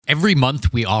Every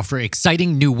month, we offer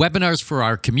exciting new webinars for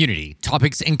our community.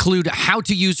 Topics include how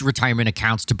to use retirement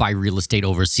accounts to buy real estate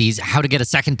overseas, how to get a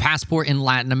second passport in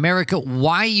Latin America,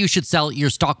 why you should sell your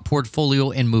stock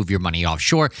portfolio and move your money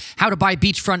offshore, how to buy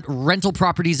beachfront rental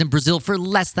properties in Brazil for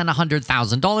less than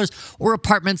 $100,000, or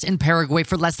apartments in Paraguay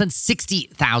for less than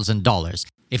 $60,000.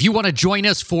 If you want to join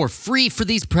us for free for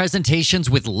these presentations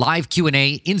with live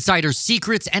Q&A, insider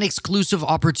secrets, and exclusive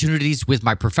opportunities with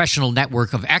my professional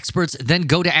network of experts, then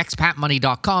go to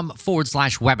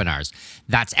expatmoney.com/webinars.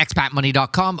 That's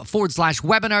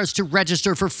expatmoney.com/webinars to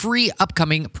register for free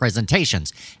upcoming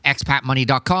presentations.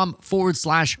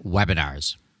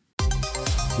 expatmoney.com/webinars.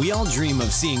 We all dream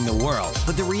of seeing the world,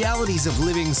 but the realities of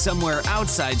living somewhere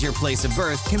outside your place of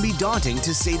birth can be daunting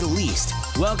to say the least.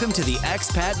 Welcome to the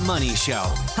Expat Money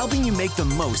Show, helping you make the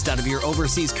most out of your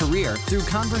overseas career through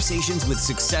conversations with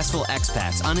successful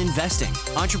expats on investing,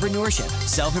 entrepreneurship,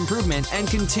 self-improvement, and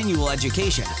continual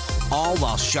education, all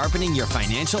while sharpening your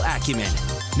financial acumen.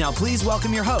 Now please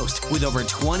welcome your host with over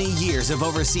 20 years of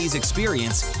overseas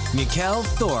experience, Mikkel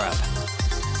Thorup.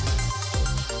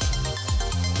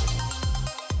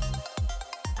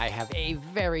 I have a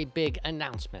very big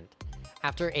announcement.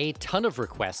 After a ton of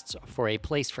requests for a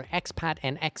place for expat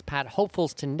and expat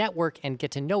hopefuls to network and get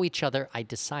to know each other, I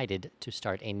decided to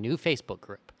start a new Facebook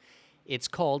group. It's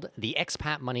called the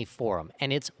Expat Money Forum,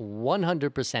 and it's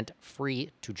 100% free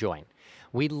to join.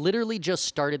 We literally just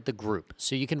started the group,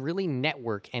 so you can really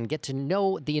network and get to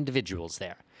know the individuals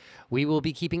there. We will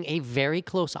be keeping a very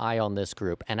close eye on this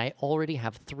group, and I already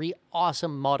have 3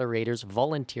 awesome moderators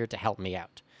volunteer to help me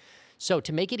out. So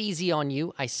to make it easy on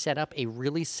you, I set up a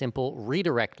really simple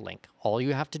redirect link. All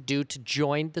you have to do to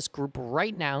join this group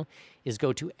right now is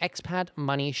go to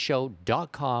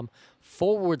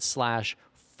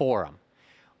expatmoneyshow.com/forum.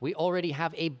 We already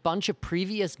have a bunch of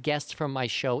previous guests from my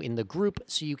show in the group,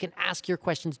 so you can ask your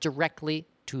questions directly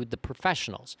to the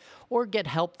professionals or get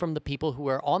help from the people who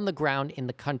are on the ground in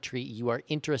the country you are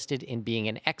interested in being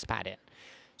an expat in.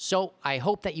 So I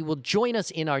hope that you will join us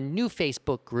in our new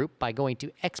Facebook group by going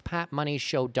to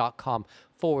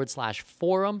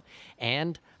expatmoneyshow.com/forum,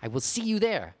 and I will see you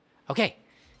there. Okay,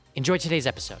 enjoy today's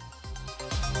episode.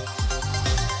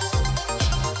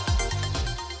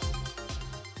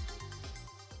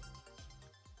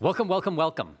 Welcome, welcome,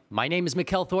 welcome. My name is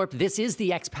Mikkel Thorup. This is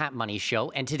the Expat Money Show,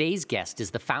 and today's guest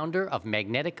is the founder of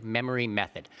Magnetic Memory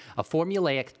Method, a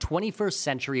formulaic 21st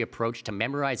century approach to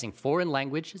memorizing foreign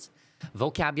languages,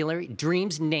 vocabulary,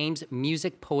 dreams, names,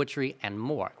 music, poetry, and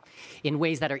more, in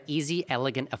ways that are easy,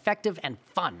 elegant, effective, and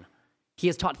fun. He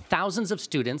has taught thousands of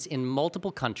students in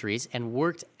multiple countries and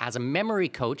worked as a memory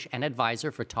coach and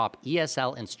advisor for top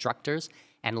ESL instructors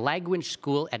and language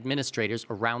school administrators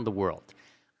around the world.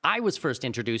 I was first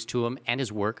introduced to him and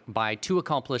his work by 2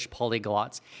 accomplished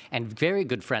polyglots and very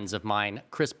good friends of mine,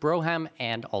 Chris Broham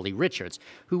and Ollie Richards,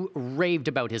 who raved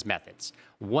about his methods.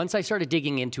 Once I started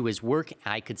digging into his work,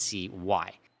 I could see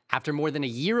why. After more than a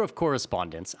year of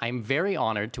correspondence, I'm very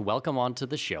honored to welcome onto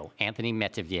the show Anthony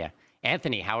Metivier.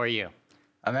 Anthony, how are you?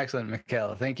 I'm excellent,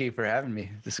 Mikkel. Thank you for having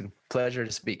me. It's a pleasure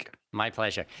to speak. My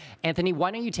pleasure. Anthony,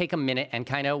 why don't you take a minute and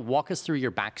kind of walk us through your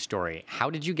backstory? How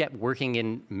did you get working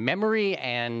in memory,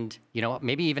 and,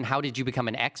 maybe even how did you become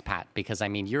an expat? Because,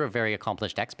 you're a very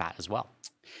accomplished expat as well.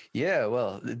 Yeah,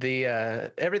 well, the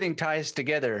everything ties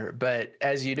together, but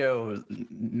as you know,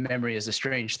 memory is a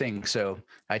strange thing. So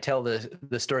I tell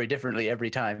the story differently every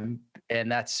time, and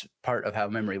that's part of how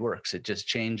memory works. It just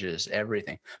changes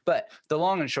everything. But the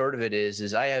long and short of it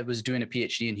is I was doing a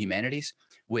PhD in humanities,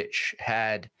 which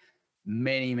had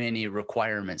many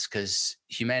requirements because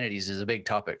humanities is a big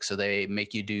topic. So they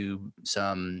make you do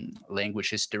some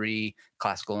language history,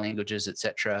 classical languages,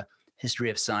 etc., history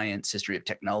of science, history of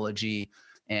technology,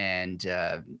 and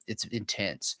it's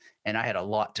intense. And I had a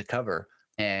lot to cover.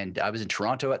 And I was in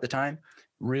Toronto at the time,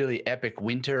 really epic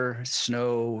winter,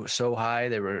 snow so high.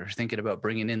 They were thinking about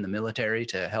bringing in the military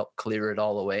to help clear it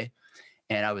all away.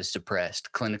 And I was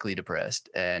depressed, clinically depressed.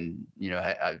 And,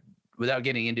 I without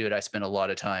getting into it, I spent a lot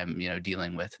of time,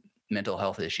 dealing with mental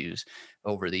health issues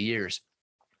over the years.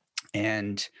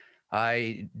 And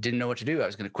I didn't know what to do. I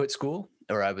was going to quit school,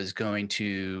 or I was going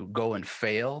to go and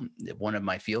fail one of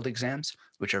my field exams,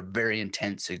 which are very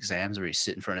intense exams where you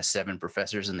sit in front of 7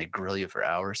 professors and they grill you for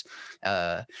hours.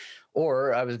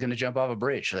 Or I was going to jump off a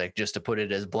bridge, just to put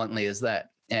it as bluntly as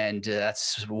that. And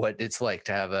that's what it's like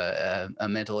to have a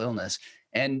mental illness.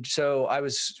 And so I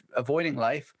was avoiding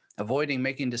life, avoiding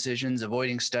making decisions,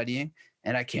 avoiding studying.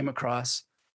 And I came across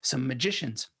some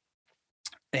magicians.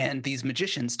 And these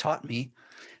magicians taught me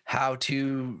how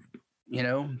to,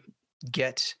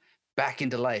 get back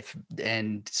into life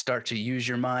and start to use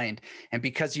your mind. And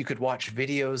because you could watch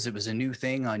videos, it was a new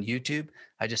thing on YouTube.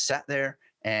 I just sat there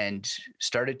and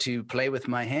started to play with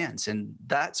my hands. And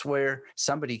that's where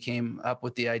somebody came up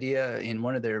with the idea in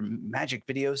one of their magic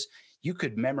videos. You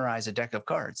could memorize a deck of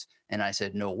cards. And I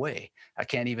said, no way. I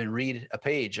can't even read a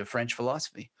page of French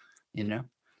philosophy, you know?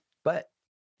 But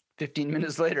 15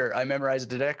 minutes later, I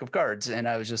memorized a deck of cards. And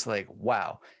I was just like,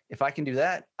 wow, if I can do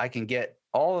that, I can get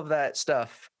all of that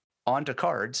stuff onto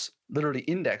cards, literally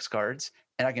index cards,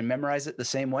 and I can memorize it the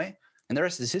same way. And the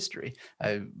rest is history.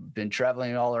 I've been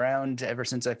traveling all around ever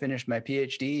since I finished my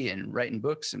PhD and writing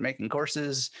books and making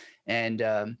courses. And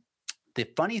the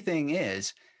funny thing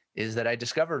is that I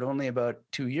discovered only about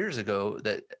 2 years ago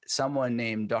that someone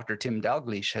named Dr. Tim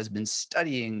Dalgleish has been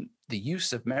studying the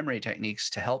use of memory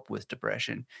techniques to help with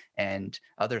depression and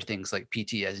other things like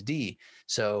PTSD.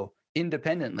 So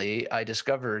independently, I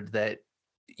discovered that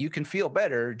you can feel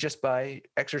better just by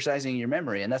exercising your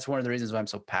memory. And that's one of the reasons why I'm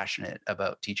so passionate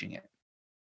about teaching it.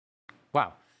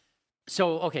 Wow.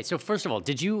 So, okay. So first of all,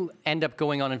 did you end up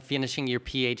going on and finishing your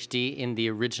PhD in the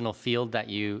original field that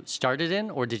you started in,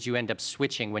 or did you end up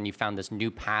switching when you found this new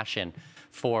passion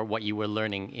for what you were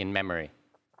learning in memory?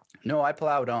 No, I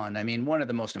plowed on. I mean, one of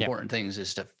the most Yep. important things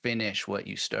is to finish what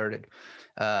you started.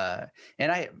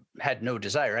 And I had no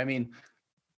desire. I mean,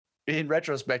 in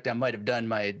retrospect, I might have done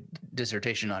my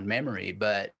dissertation on memory,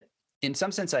 but in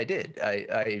some sense I did.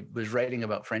 I was writing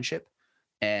about friendship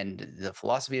and the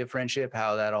philosophy of friendship,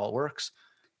 how that all works.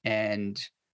 And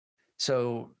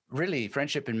so really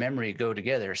friendship and memory go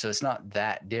together. So it's not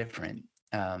that different.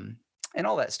 And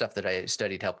all that stuff that I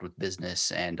studied helped with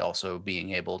business and also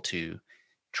being able to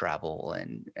travel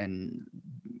and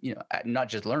not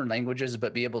just learn languages,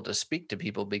 but be able to speak to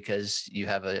people because you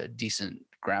have a decent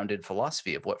grounded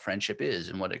philosophy of what friendship is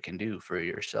and what it can do for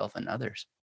yourself and others.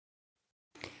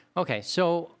 Okay.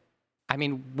 So, I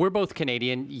mean, we're both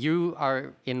Canadian. You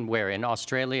are in where? In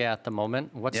Australia at the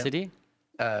moment? What Yep. city?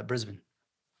 Brisbane.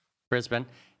 Brisbane.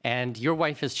 And your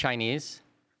wife is Chinese.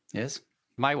 Yes.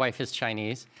 My wife is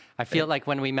Chinese. I feel like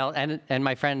when we met,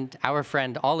 and our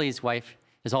friend Ollie's wife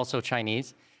is also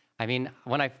Chinese. I mean,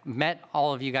 when I met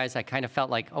all of you guys, I kind of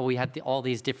felt like, oh, we had all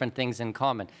these different things in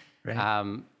common.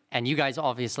 Right. And you guys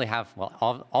obviously have,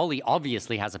 well, Ollie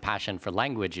obviously has a passion for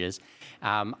languages.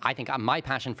 I think my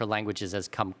passion for languages has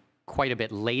come quite a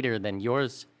bit later than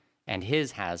yours and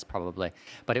his has probably.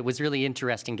 But it was really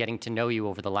interesting getting to know you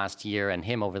over the last year and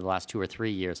him over the last 2 or 3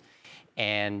 years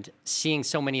and seeing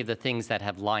so many of the things that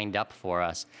have lined up for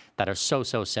us that are so,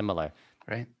 so similar.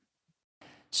 Right.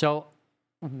 So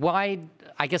why,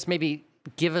 I guess maybe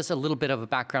give us a little bit of a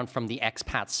background from the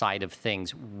expat side of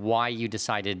things, why you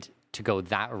decided to go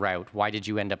that route. Why did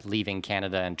you end up leaving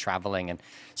Canada and traveling and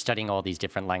studying all these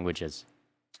different languages?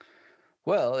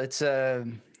 Well, it's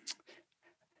an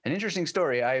interesting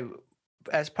story.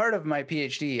 As part of my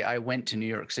PhD, I went to New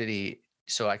York City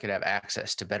so I could have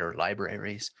access to better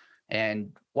libraries.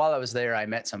 And while I was there, I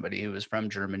met somebody who was from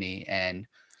Germany. And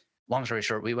long story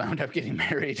short, we wound up getting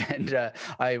married. And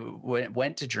I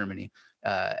went to Germany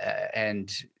and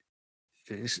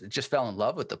just fell in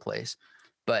love with the place.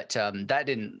 But that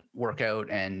didn't work out.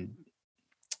 And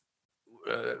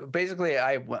basically,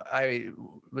 I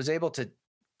was able to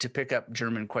pick up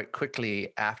German quite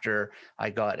quickly after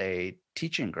I got a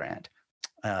teaching grant,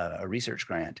 a research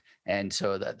grant. And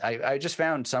so that I just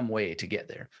found some way to get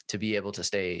there, to be able to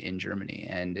stay in Germany.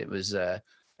 And it was a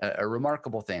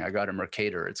remarkable thing. I got a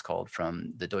Mercator, it's called,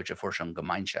 from the Deutsche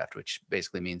Forschungsgemeinschaft, which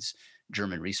basically means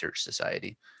German Research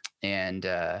Society. And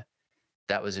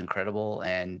that was incredible.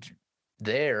 And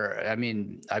there, I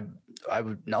mean,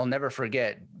 I'll never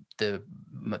forget the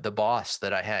boss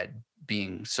that I had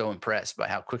being so impressed by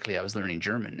how quickly I was learning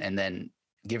German, and then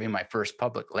giving my first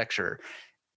public lecture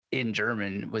in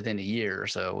German within a year or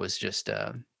so was just,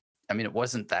 I mean, it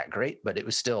wasn't that great, but it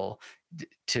was still,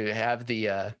 to have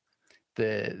the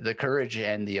courage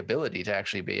and the ability to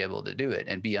actually be able to do it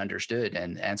and be understood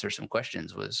and answer some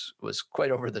questions was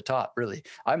quite over the top, really.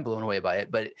 I'm blown away by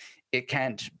it, but it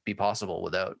can't be possible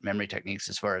without memory techniques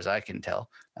as far as I can tell.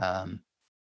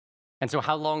 And so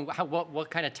what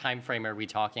kind of time frame are we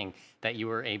talking that you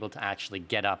were able to actually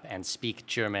get up and speak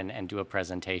German and do a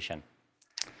presentation?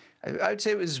 I would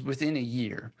say it was within a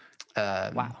year.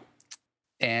 Wow.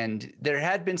 And there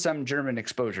had been some German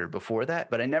exposure before that,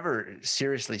 but I never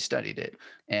seriously studied it.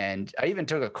 And I even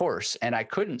took a course, and I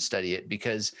couldn't study it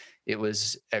because it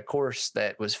was a course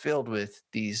that was filled with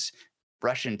these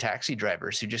Russian taxi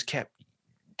drivers who just kept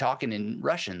talking in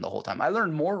Russian the whole time. I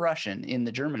learned more Russian in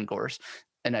the German course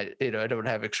and I don't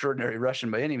have extraordinary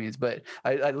Russian by any means, but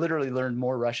I literally learned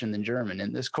more Russian than German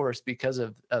in this course because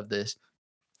of this.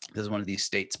 This is one of these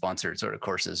state-sponsored sort of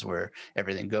courses where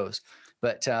everything goes.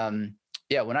 But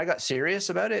yeah, when I got serious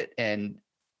about it and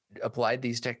applied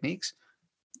these techniques,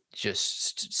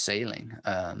 just sailing.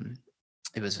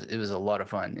 It was a lot of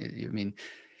fun. I mean,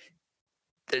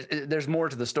 there's more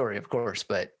to the story, of course,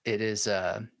 but it is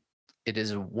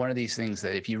one of these things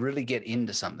that if you really get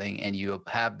into something and you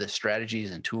have the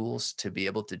strategies and tools to be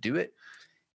able to do it,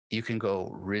 you can go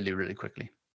really, really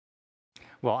quickly.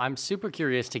 Well, I'm super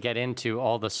curious to get into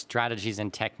all the strategies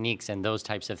and techniques and those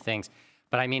types of things.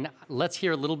 But I mean, let's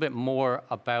hear a little bit more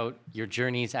about your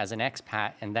journeys as an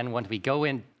expat. And then once we go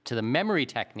into the memory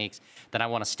techniques, then I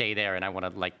want to stay there and I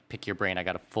want to like pick your brain. I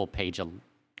got a full page of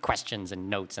questions and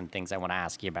notes and things I want to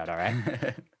ask you about. All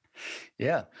right.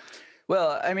 Yeah.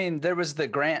 Well, I mean, there was the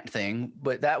grant thing,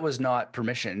 but that was not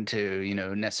permission to,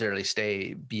 necessarily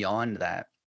stay beyond that.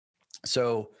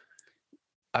 So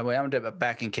I wound up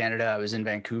back in Canada. I was in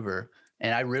Vancouver,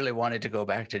 and I really wanted to go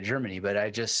back to Germany, but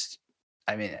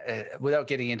without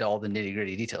getting into all the nitty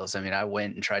gritty details, I mean, I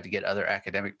went and tried to get other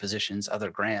academic positions,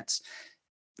 other grants,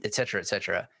 et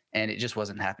cetera, and it just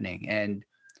wasn't happening. And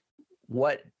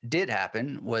what did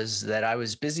happen was that I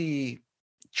was busy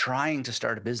trying to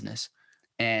start a business,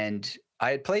 and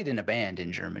I had played in a band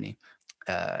in Germany,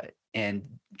 and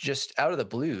just out of the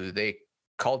blue, they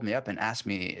called me up and asked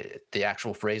me, the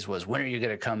actual phrase was, "When are you going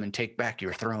to come and take back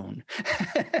your throne?"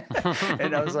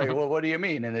 And I was like, "Well, what do you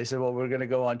mean?" And they said, "Well, we're going to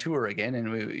go on tour again,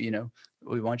 and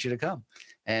we want you to come."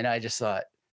 And I just thought,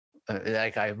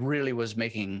 like, I really was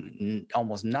making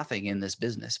almost nothing in this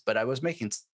business, but I was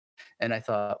making, and I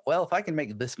thought, well, if I can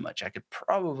make this much, I could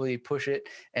probably push it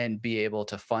and be able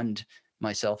to fund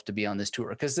myself to be on this tour,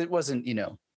 because it wasn't,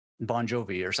 Bon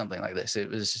Jovi or something like this. It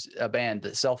was a band,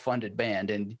 the self-funded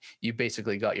band, and you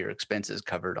basically got your expenses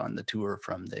covered on the tour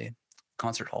from the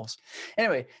concert halls.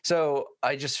 Anyway, so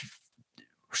I just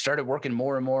started working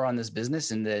more and more on this business,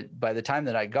 and that by the time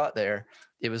that I got there,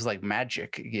 it was like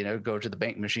magic. Go to the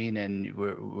bank machine, and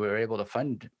we're able to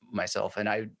fund myself. And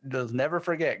I will never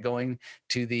forget going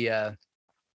to the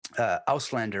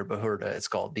Ausländerbehörde, it's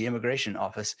called, the immigration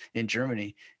office in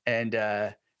Germany,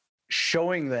 and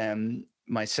showing them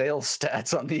my sales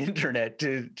stats on the internet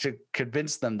to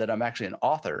convince them that I'm actually an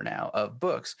author now of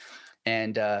books.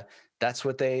 And that's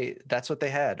what they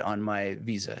had on my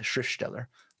visa, Schriftsteller.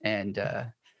 And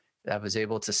I was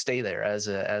able to stay there as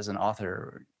an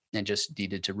author, and just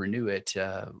needed to renew it,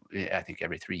 I think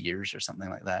every 3 years or something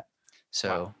like that.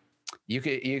 So wow. If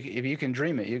you can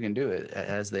dream it, you can do it,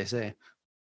 as they say.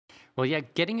 Well, yeah,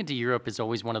 getting into Europe is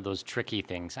always one of those tricky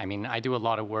things. I mean, I do a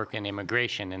lot of work in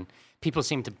immigration, and people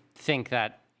seem to think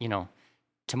that,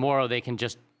 tomorrow they can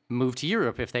just move to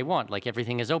Europe if they want, like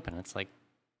everything is open. It's like,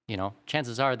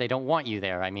 chances are they don't want you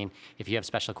there. I mean, if you have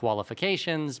special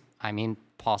qualifications,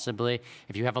 possibly.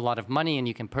 If you have a lot of money and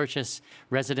you can purchase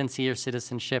residency or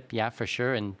citizenship, yeah, for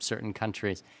sure, in certain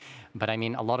countries. But I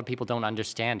mean, a lot of people don't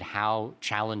understand how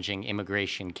challenging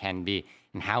immigration can be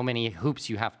and how many hoops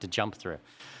you have to jump through.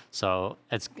 So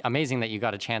it's amazing that you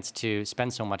got a chance to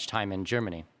spend so much time in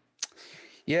Germany.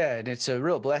 Yeah, and it's a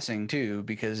real blessing too,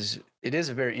 because it is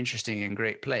a very interesting and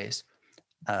great place.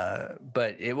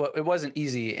 But it wasn't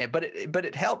easy, but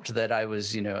it helped that I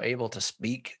was, able to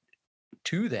speak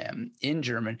to them in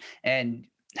German and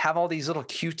have all these little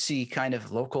cutesy kind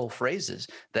of local phrases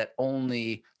that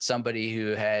only somebody who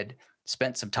had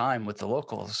spent some time with the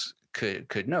locals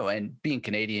could know. And being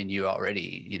Canadian, you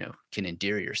already, can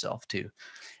endear yourself to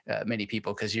many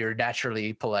people because you're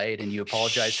naturally polite and you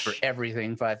apologize for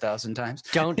everything 5,000 times.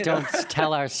 Don't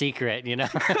tell our secret, Yeah,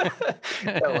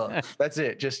 well, that's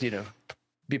it. Just,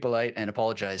 be polite and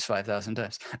apologize 5,000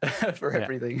 times for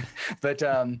everything. Yeah. But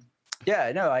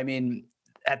yeah, no, I mean,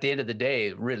 at the end of the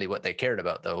day, really what they cared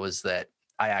about though was that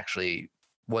I actually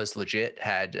was legit,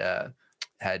 had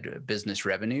business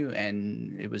revenue,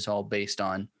 and it was all based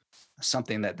on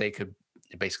something that they could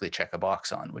basically check a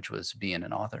box on, which was being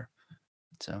an author.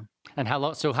 So. And how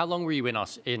long were you in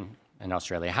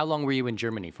Australia? How long were you in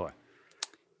Germany for?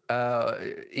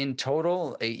 In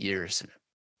total, 8 years.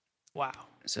 Wow.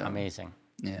 So amazing.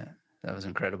 Yeah, that was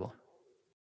incredible.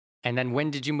 And then when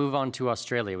did you move on to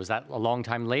Australia? Was that a long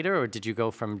time later, or did you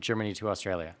go from Germany to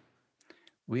Australia?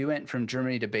 We went from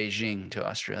Germany to Beijing to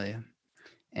Australia,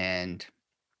 and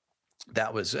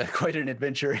that was quite an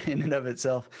adventure in and of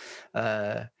itself,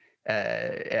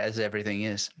 as everything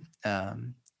is.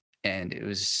 And it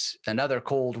was another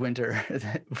cold winter,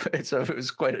 so it was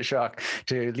quite a shock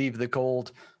to leave the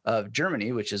cold of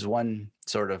Germany, which is one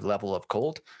sort of level of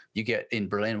cold. You get in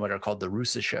Berlin what are called the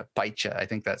Russische Peitsche. I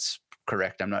think that's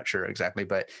correct. I'm not sure exactly,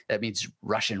 but that means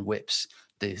Russian whips.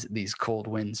 These cold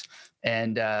winds.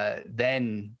 And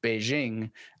then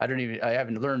Beijing, I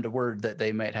haven't learned a word that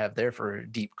they might have there for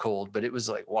deep cold, but it was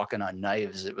like walking on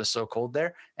knives. It was so cold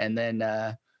there. And then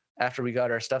after we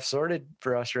got our stuff sorted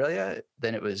for Australia,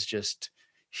 then it was just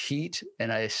heat,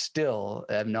 and I still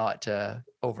am not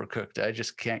overcooked. I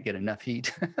just can't get enough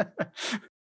heat.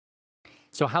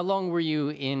 So how long were you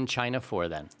in China for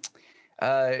then?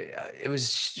 uh, it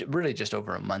was really just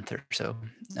over a month or so.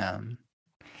 Um,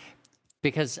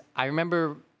 Because I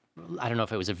remember, I don't know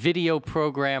if it was a video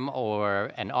program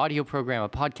or an audio program, a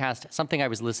podcast, something I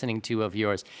was listening to of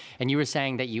yours, and you were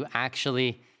saying that you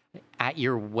actually, at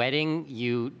your wedding,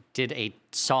 you did a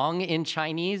song in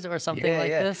Chinese or something like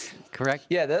yeah. this, correct?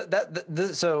 Yeah,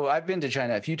 so I've been to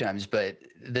China a few times, but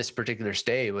this particular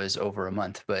stay was over a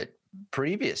month. But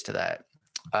previous to that,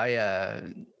 I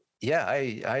yeah,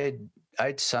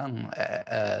 I'd sung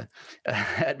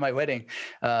at my wedding.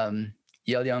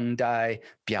 Yao Yang Dai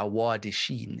Biao Wa Di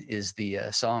Xin is the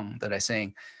song that I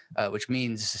sang, which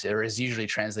means, or is usually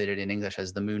translated in English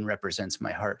as "The moon represents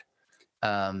my heart,"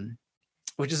 um,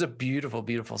 which is a beautiful,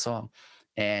 beautiful song.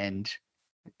 And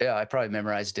yeah, I probably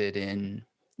memorized it in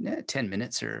 10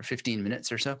 minutes or 15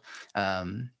 minutes or so.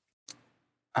 Um,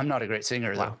 I'm not a great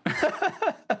singer, Wow. though.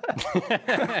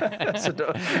 So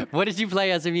What did you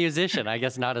play as a musician? I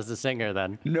guess not as a singer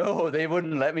then. no, they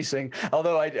wouldn't let me sing.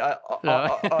 Although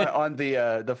No. on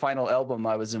the final album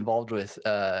I was involved with,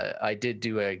 I did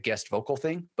do a guest vocal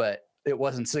thing, but it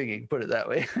wasn't singing. Put it that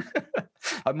way.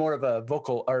 I'm more of a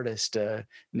vocal artist,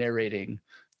 narrating,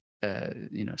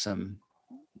 some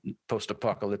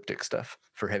post-apocalyptic stuff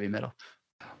for heavy metal.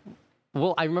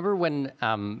 Well, I remember when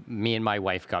me and my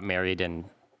wife got married, and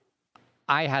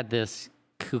I had this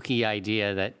kooky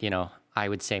idea that, I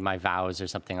would say my vows or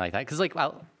something like that. Because,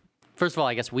 first of all,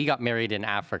 I guess we got married in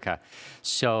Africa.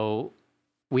 So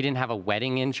we didn't have a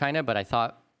wedding in China, but I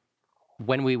thought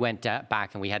when we went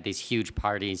back and we had these huge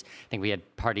parties, I think we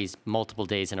had parties multiple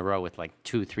days in a row with like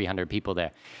 200-300 people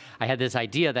there. I had this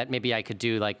idea that maybe I could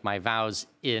do like my vows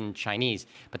in Chinese,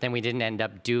 but then we didn't end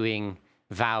up doing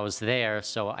vows there,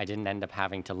 so I didn't end up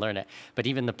having to learn it. But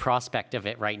even the prospect of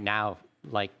it right now,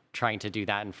 like trying to do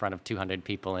that in front of 200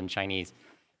 people in Chinese,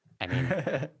 I mean,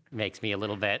 makes me a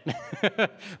little bit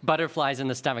butterflies in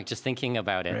the stomach just thinking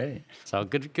about it. Right. So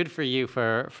good for you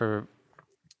for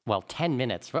 10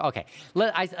 minutes. Okay,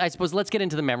 I suppose let's get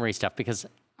into the memory stuff, because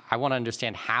I want to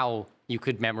understand how you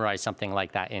could memorize something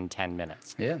like that in 10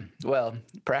 minutes. Yeah. Well,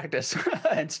 practice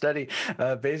and study,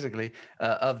 basically,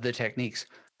 of the techniques.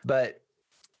 But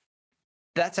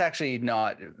that's actually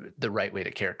not the right way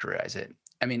to characterize it.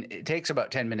 I mean, it takes about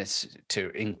 10 minutes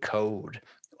to encode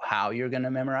how you're going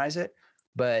to memorize it,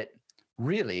 but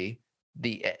really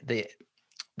the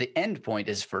end point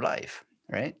is for life,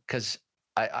 right? Because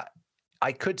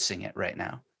I could sing it right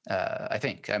now. I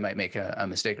think I might make a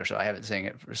mistake or so. I haven't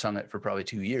sung it for probably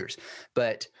 2 years,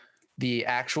 but the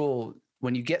actual,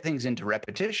 when you get things into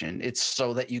repetition, it's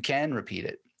so that you can repeat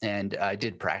it. And I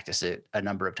did practice it a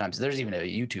number of times. There's even a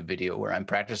YouTube video where I'm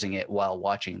practicing it while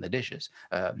washing the dishes.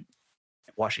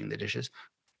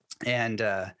 And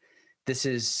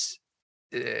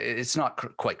it's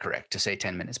not quite correct to say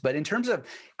 10 minutes. But in terms of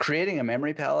creating a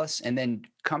memory palace and then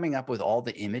coming up with all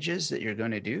the images that you're going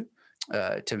to do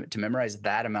to memorize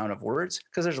that amount of words,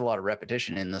 because there's a lot of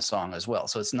repetition in the song as well.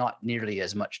 So it's not nearly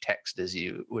as much text as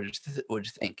you would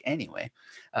think anyway.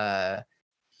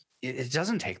 It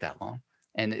doesn't take that long.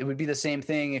 And it would be the same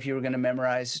thing if you were going to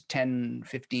memorize 10,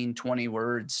 15, 20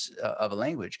 words of a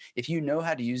language. If you know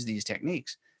how to use these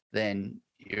techniques, then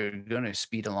you're going to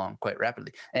speed along quite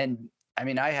rapidly. And I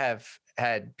mean, I have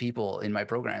had people in my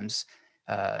programs,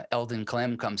 Eldon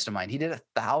Clem comes to mind. He did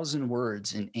 1,000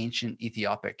 words in ancient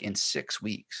Ethiopic in 6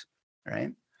 weeks,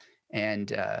 right?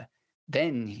 And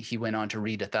then he went on to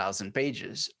read 1,000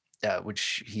 pages,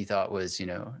 which he thought was,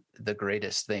 the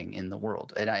greatest thing in the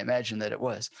world. And I imagine that it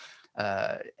was.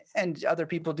 And other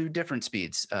people do different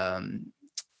speeds.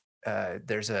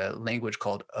 There's a language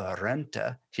called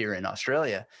Arenta here in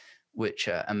Australia, which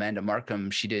Amanda Markham,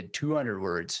 she did 200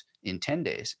 words in 10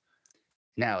 days.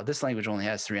 Now, this language only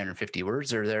has 350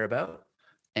 words or thereabout.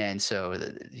 And so,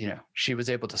 she was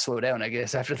able to slow down, I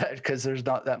guess, after that, because there's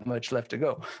not that much left to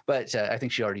go. But I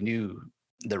think she already knew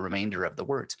the remainder of the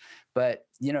words. But,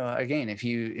 again, if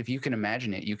you can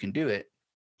imagine it, you can do it.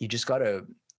 You just got to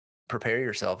prepare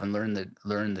yourself and learn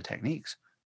the techniques.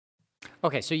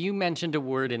 Okay, so you mentioned a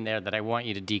word in there that I want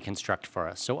you to deconstruct for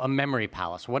us. So a memory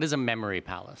palace. What is a memory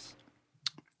palace?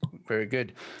 Very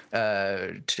good.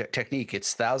 Technique.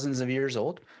 It's thousands of years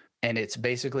old, and it's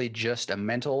basically just a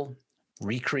mental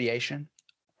recreation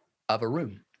of a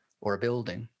room or a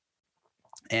building.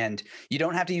 And you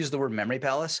don't have to use the word memory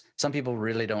palace. Some people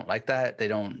really don't like that. They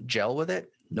don't gel with it.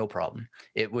 No problem.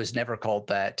 It was never called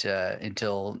that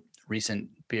until recent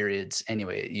periods.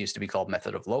 Anyway, it used to be called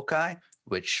method of loci,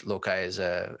 which loci is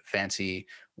a fancy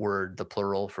word, the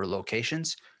plural for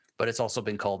locations. But it's also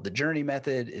been called the journey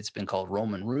method. It's been called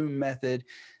Roman room method.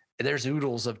 There's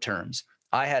oodles of terms.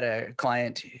 I had a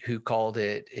client who called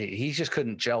it, he just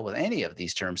couldn't gel with any of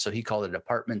these terms. So he called it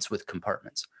apartments with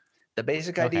compartments. The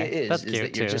basic idea Okay, that's is cute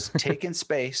that you're too. just taking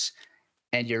space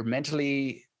and you're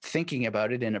mentally thinking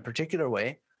about it in a particular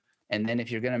way. And then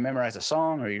if you're going to memorize a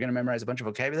song or you're going to memorize a bunch of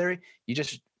vocabulary, you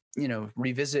just,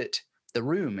 revisit the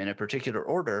room in a particular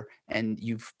order, and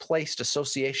you've placed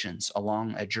associations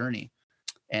along a journey.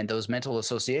 And those mental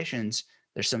associations,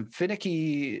 there's some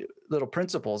finicky little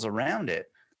principles around it,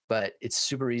 but it's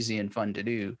super easy and fun to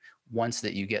do once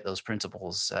that you get those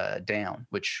principles down,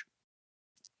 which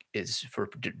is for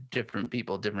different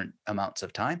people, different amounts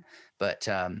of time. But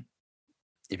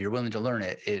if you're willing to learn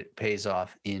it, it pays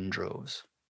off in droves.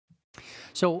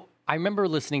 So I remember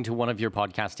listening to one of your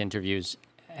podcast interviews,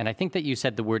 and I think that you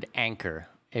said the word anchor.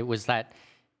 It was that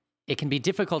it can be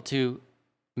difficult to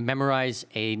memorize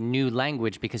a new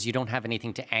language because you don't have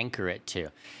anything to anchor it to.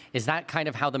 Is that kind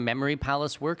of how the memory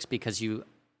palace works? Because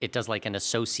it does like an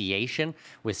association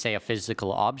with, say, a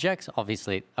physical object,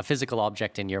 obviously a physical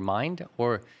object in your mind,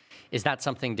 or is that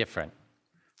something different?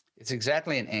 It's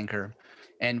exactly an anchor.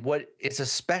 And it's a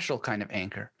special kind of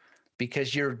anchor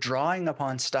because you're drawing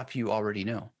upon stuff you already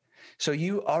know. So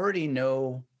you already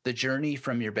know the journey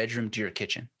from your bedroom to your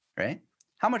kitchen, right?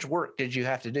 How much work did you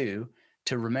have to do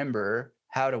to remember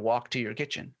how to walk to your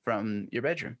kitchen from your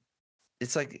bedroom?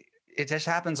 It's like it just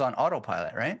happens on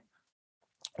autopilot, right?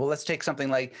 Well, let's take something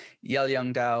like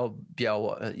Yalyang Dai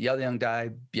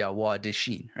Biawa De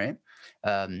Shin, right?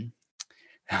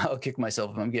 I'll kick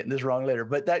myself if I'm getting this wrong later,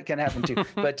 but that can happen too.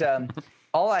 But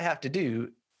all I have to do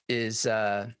is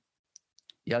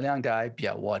Yalyang Dai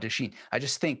Biawa De Shin. I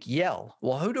just think yell.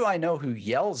 Well, who do I know who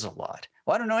yells a lot?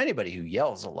 Well, I don't know anybody who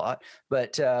yells a lot,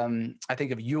 but I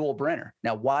think of Yul Brynner.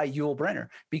 Now, why Yul Brynner?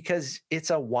 Because it's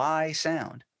a Y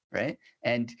sound, right?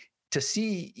 And to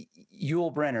see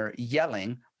Yul Brynner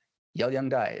yelling, Yalyang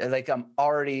Dai, like I'm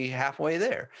already halfway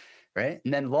there, right?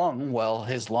 And then lung, well,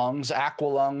 his lungs,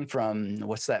 Aqualung from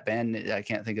what's that band? I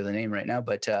can't think of the name right now,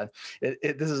 but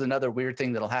this is another weird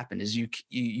thing that'll happen is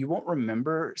you won't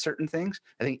remember certain things.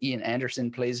 I think Ian Anderson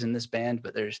plays in this band,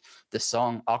 but there's the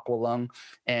song Aqualung,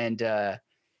 and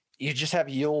you just have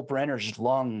Yul Brynner's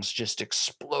lungs just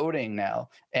exploding now,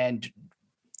 and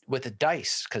with a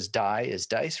dice, because die is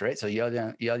dice, right? So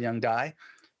Yalyang Dai.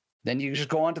 Then you just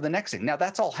go on to the next thing. Now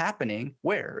that's all happening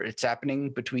where? It's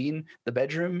happening between the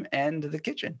bedroom and the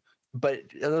kitchen, but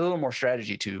a little more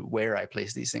strategy to where I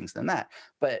place these things than that.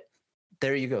 But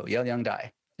there you go, Yalyang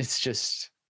Dai. It's just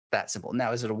that simple.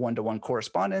 Now, is it a one-to-one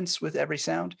correspondence with every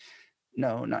sound?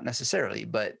 No, not necessarily,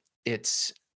 but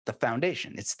it's the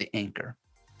foundation. It's the anchor.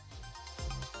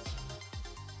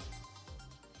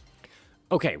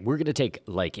 Okay, we're going to take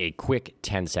like a quick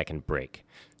 10-second break.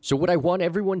 So what I want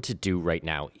everyone to do right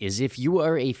now is if you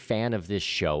are a fan of this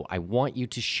show, I want you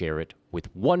to share it with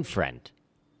one friend.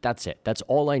 That's it. That's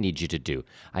all I need you to do.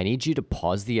 I need you to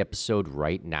pause the episode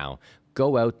right now.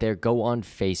 Go out there, go on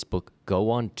Facebook, go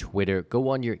on Twitter, go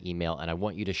on your email, and I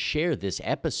want you to share this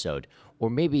episode or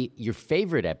maybe your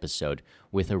favorite episode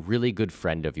with a really good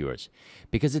friend of yours.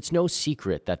 Because it's no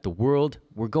secret that the world,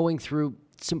 we're going through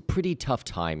some pretty tough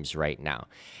times right now.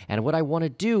 And what I want to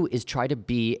do is try to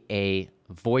be a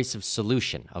voice of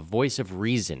solution, a voice of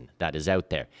reason that is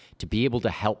out there to be able to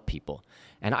help people.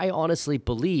 And I honestly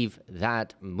believe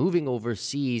that moving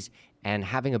overseas and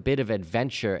having a bit of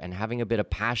adventure and having a bit of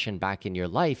passion back in your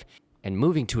life and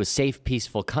moving to a safe,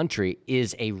 peaceful country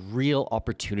is a real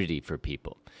opportunity for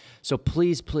people. So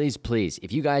please, please, please,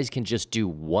 if you guys can just do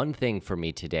one thing for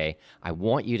me today, I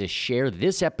want you to share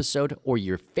this episode or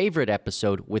your favorite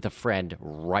episode with a friend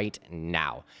right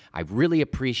now. I really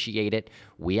appreciate it.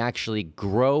 We actually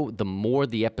grow the more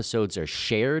the episodes are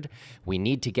shared. We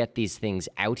need to get these things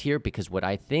out here because what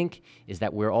I think is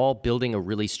that we're all building a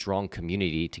really strong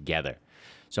community together.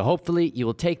 So hopefully you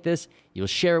will take this, you'll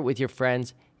share it with your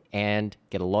friends, and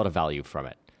get a lot of value from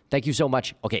it. Thank you so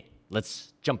much. Okay,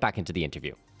 let's jump back into the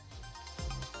interview.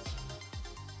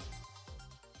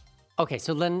 Okay,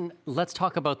 so then let's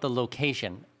talk about the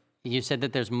location. You said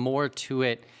that there's more to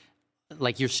it,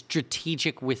 like you're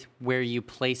strategic with where you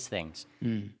place things.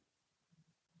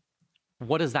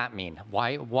 What does that mean?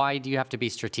 Why do you have to be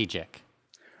strategic?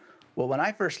 Well, when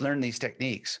I first learned these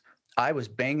techniques, I was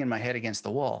banging my head against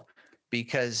the wall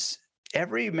because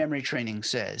every memory training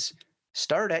says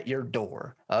start at your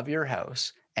door of your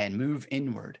house and move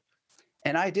inward.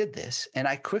 And I did this, and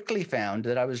I quickly found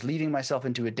that I was leading myself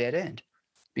into a dead end,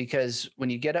 because when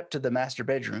you get up to the master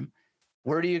bedroom,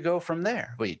 where do you go from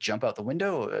there? Well, you jump out the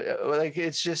window. Like,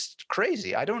 it's just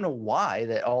crazy. I don't know why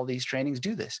that all these trainings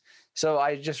do this. So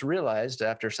I just realized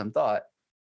after some thought,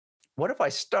 what if I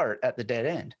start at the dead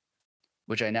end,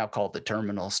 which I now call the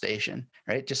terminal station,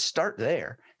 right? Just start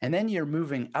there. And then you're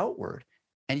moving outward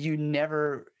and you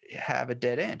never have a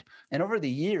dead end. And over the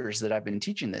years that I've been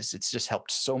teaching this, it's just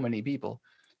helped so many people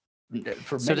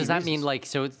for So many does that mean reasons. like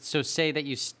so say that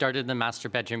you started in the master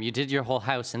bedroom, you did your whole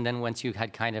house, and then once you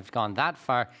had kind of gone that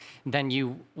far, then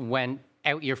you went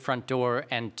out your front door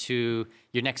and to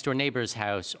your next door neighbor's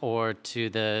house or to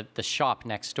the shop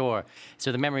next door.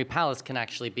 So the memory palace can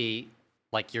actually be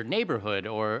like your neighborhood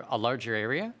or a larger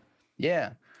area?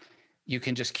 Yeah. You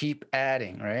can just keep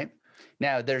adding, right?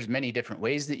 Now, there's many different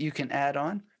ways that you can add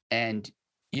on, and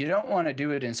you don't want to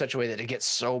do it in such a way that it gets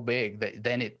so big that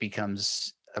then it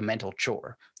becomes a mental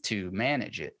chore to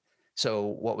manage it. So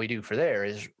what we do for there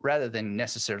is, rather than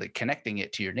necessarily connecting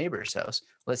it to your neighbor's house,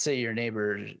 let's say your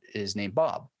neighbor is named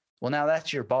Bob. Well, now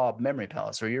that's your Bob memory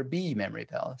palace or your B memory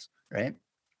palace, right?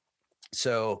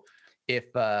 So if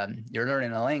you're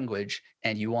learning a language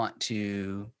and you want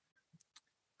to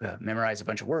memorize a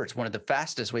bunch of words, one of the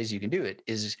fastest ways you can do it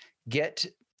is get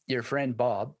your friend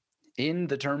Bob in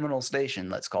the terminal station,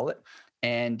 let's call it,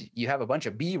 and you have a bunch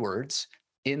of B words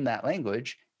in that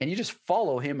language, and you just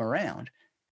follow him around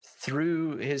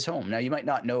through his home. Now, you might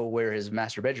not know where his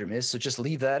master bedroom is, so just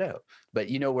leave that out. But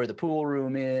you know where the pool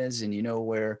room is, and you know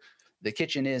where the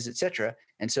kitchen is, etc.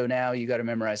 And so now you got to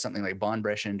memorize something like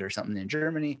Bahnbrechend or something in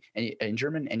Germany, and in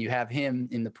German, and you have him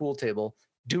in the pool table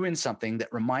doing something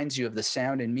that reminds you of the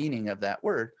sound and meaning of that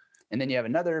word. And then you have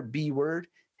another B word,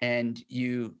 and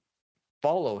you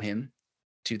follow him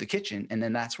to the kitchen, and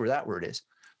then that's where that word is.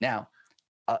 Now,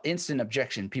 instant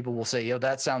objection. People will say, yo,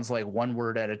 that sounds like one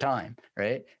word at a time,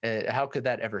 right? How could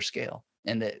that ever scale?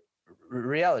 And the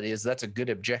reality is that's a good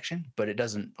objection, but it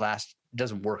doesn't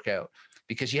work out,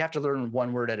 because you have to learn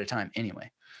one word at a time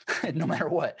anyway, no matter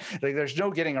what. Like, there's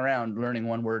no getting around learning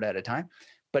one word at a time,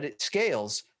 but it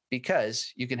scales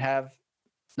because you can have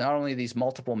not only these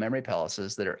multiple memory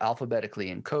palaces that are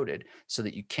alphabetically encoded so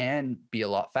that you can be a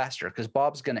lot faster, because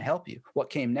Bob's going to help you. What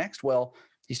came next? Well,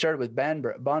 he started with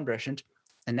Bahnbrechend,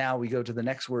 and now we go to the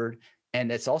next word,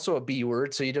 and it's also a B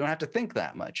word, so you don't have to think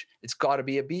that much. It's got to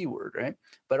be a B word, right?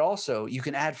 But also, you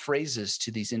can add phrases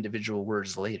to these individual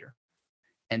words later,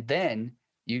 and then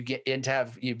you begin to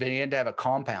have a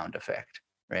compound effect,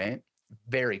 right?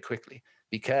 Very quickly,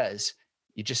 because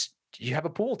you have a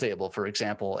pool table, for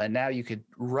example, and now you could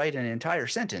write an entire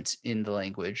sentence in the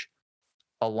language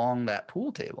along that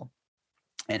pool table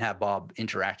and have Bob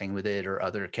interacting with it or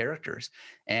other characters.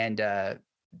 And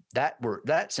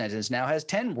that sentence now has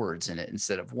 10 words in it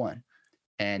instead of one.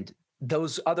 And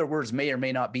those other words may or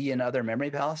may not be in other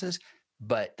memory palaces,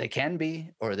 but they can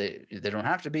be, or they don't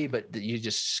have to be, but you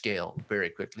just scale very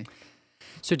quickly.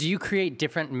 So do you create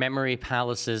different memory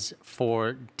palaces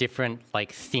for different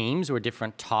like themes or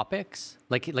different topics?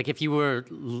 Like if you were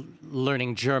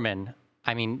learning German,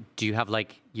 I mean, do you have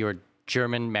like your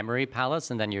German memory palace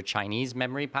and then your Chinese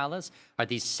memory palace? Are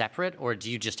these separate, or do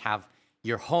you just have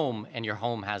your home and your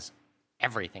home has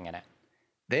everything in it?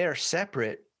 They are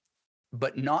separate,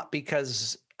 but not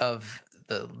because of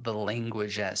the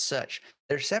language as such.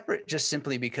 They're separate just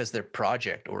simply because they're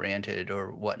project oriented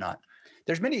or whatnot.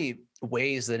 There's many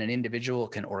ways that an individual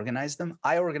can organize them.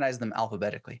 I organize them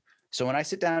alphabetically. So when I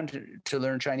sit down to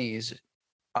learn Chinese,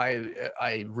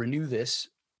 I renew this,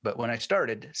 but when I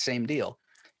started, same deal,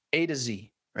 A to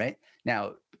Z, right?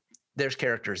 Now, there's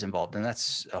characters involved, and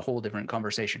that's a whole different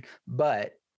conversation.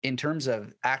 But in terms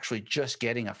of actually just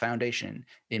getting a foundation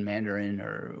in Mandarin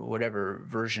or whatever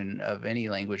version of any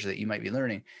language that you might be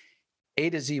learning, A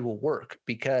to Z will work,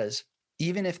 because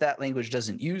even if that language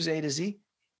doesn't use A to Z,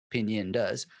 Pinyin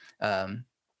does.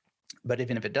 But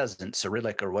even if it doesn't,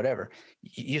 Cyrillic or whatever,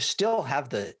 you still have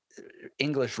the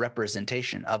English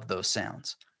representation of those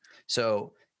sounds.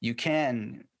 So you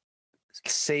can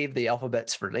save the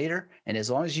alphabets for later. And as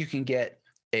long as you can get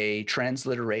a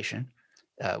transliteration,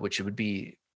 which would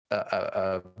be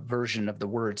a version of the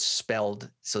words spelled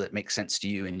so that it makes sense to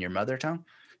you in your mother tongue,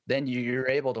 then you're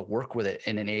able to work with it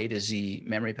in an A to Z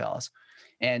memory palace.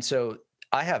 And so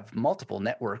I have multiple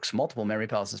networks, multiple memory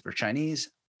palaces for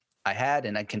Chinese. I had,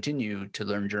 and I continue to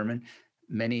learn German,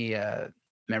 many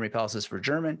memory palaces for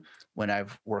German. When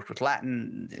I've worked with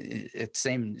Latin, it's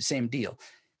same deal.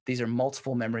 These are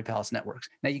multiple memory palace networks.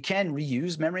 Now, you can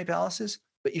reuse memory palaces,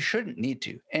 but you shouldn't need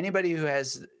to. Anybody who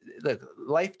has, look,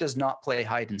 life does not play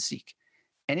hide and seek.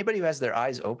 Anybody who has their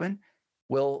eyes open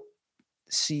will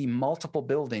see multiple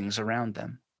buildings around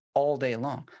them all day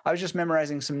long. I was just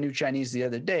memorizing some new Chinese the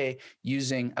other day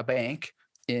using a bank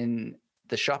in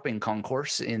the shopping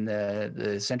concourse in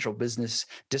the central business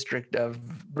district of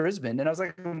Brisbane. And I was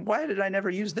like, why did I never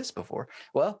use this before?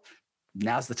 Well,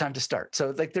 now's the time to start.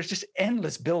 So like there's just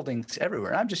endless buildings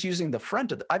everywhere. I'm just using the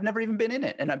front of I've never even been in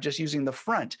it. And I'm just using the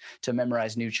front to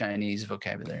memorize new Chinese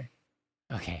vocabulary.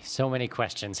 Okay, so many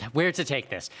questions. Where to take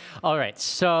this? All right,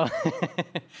 so,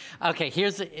 okay,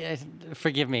 here's,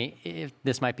 forgive me, if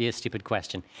this might be a stupid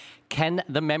question. Can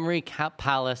the memory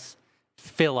palace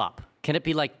fill up? Can it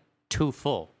be like too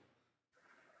full?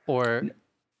 Or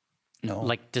No.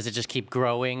 like, does it just keep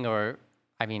growing? Or,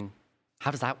 I mean,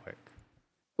 how does that work?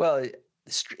 Well,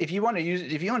 if you want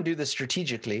to do this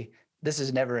strategically, this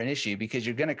is never an issue because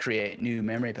you're going to create new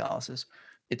memory palaces.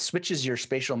 It switches your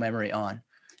spatial memory on.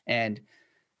 And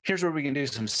here's where we can do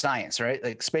some science, right?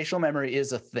 Like spatial memory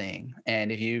is a thing.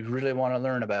 And if you really want to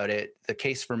learn about it, The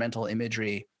Case for Mental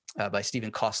Imagery by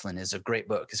Stephen Kosslyn is a great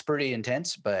book. It's pretty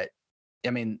intense, but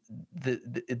I mean,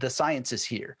 the science is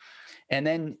here. And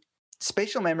then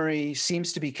spatial memory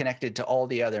seems to be connected to all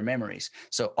the other memories.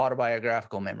 So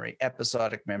autobiographical memory,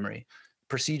 episodic memory,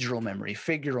 procedural memory,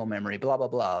 figural memory, blah, blah,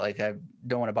 blah. Like I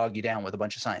don't want to bog you down with a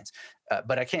bunch of science,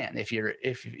 but I can if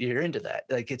you're into that.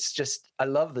 Like it's just, I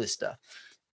love this stuff.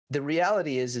 The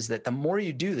reality is that the more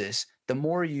you do this, the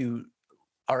more you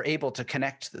are able to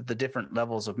connect the different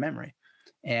levels of memory.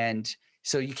 And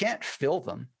so you can't fill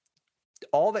them.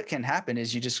 All that can happen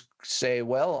is you just say,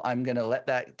 well, I'm going to let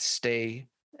that stay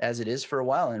as it is for a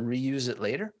while and reuse it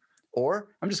later. Or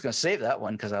I'm just going to save that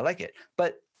one because I like it.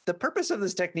 But the purpose of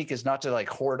this technique is not to like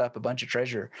hoard up a bunch of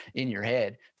treasure in your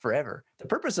head forever. The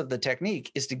purpose of the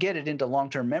technique is to get it into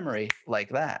long-term memory like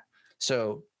that.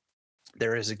 So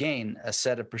there is, again, a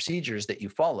set of procedures that you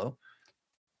follow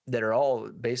that are all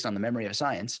based on the memory of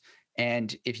science.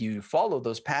 And if you follow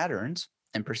those patterns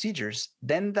and procedures,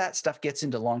 then that stuff gets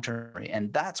into long-term memory.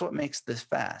 And that's what makes this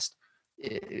fast.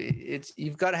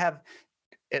 You've got to have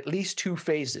at least two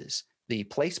phases, the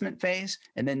placement phase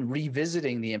and then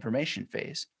revisiting the information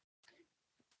phase.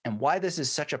 And why this is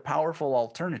such a powerful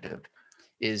alternative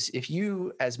is if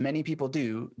you, as many people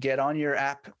do, get on your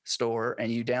app store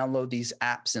and you download these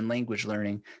apps in language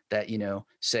learning that,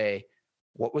 say,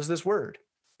 what was this word?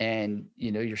 And,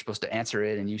 you're supposed to answer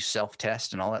it and you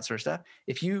self-test and all that sort of stuff.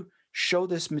 If you show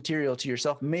this material to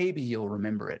yourself, maybe you'll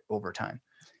remember it over time.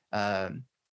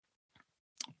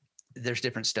 There's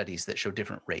different studies that show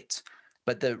different rates.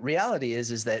 But the reality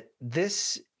is that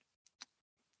this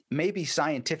may be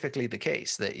scientifically the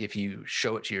case, that if you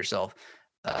show it to yourself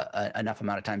enough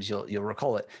amount of times, you'll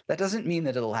recall it. That doesn't mean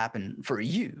that it'll happen for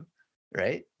you,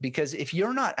 right? Because if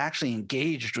you're not actually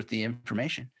engaged with the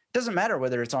information, it doesn't matter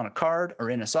whether it's on a card or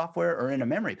in a software or in a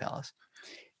memory palace.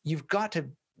 You've got to,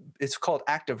 it's called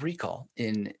active recall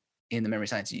in the memory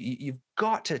science. You've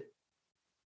got to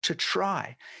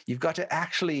try. You've got to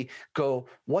actually go,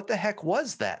 what the heck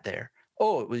was that there?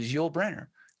 Oh, it was Yul Brynner,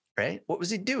 right? What was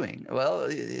he doing? Well,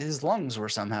 his lungs were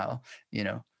somehow,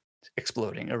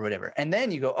 exploding or whatever. And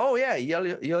then you go, oh yeah,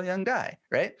 Yul young guy,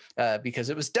 right? Because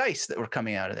it was dice that were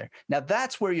coming out of there. Now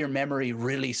that's where your memory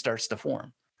really starts to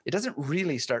form. It doesn't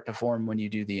really start to form when you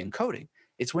do the encoding.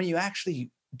 It's when you actually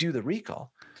do the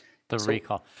recall.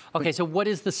 Recall. Okay, so what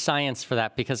is the science for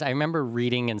that? Because I remember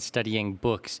reading and studying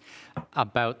books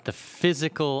about the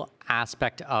physical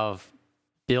aspect of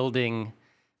building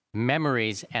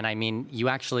memories. And I mean, you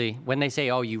actually, when they say,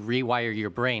 oh, you rewire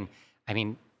your brain, I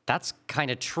mean, that's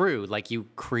kind of true. Like you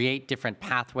create different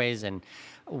pathways. And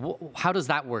how does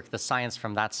that work, the science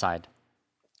from that side?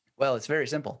 Well, it's very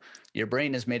simple. Your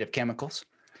brain is made of chemicals.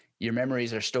 Your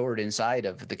memories are stored inside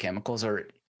of the chemicals, or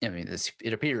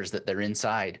it appears that they're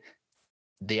inside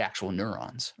the actual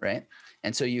neurons, right?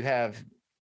 And so you have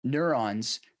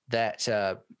neurons that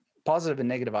positive and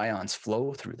negative ions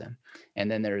flow through them. And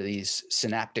then there are these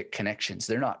synaptic connections.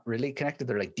 They're not really connected.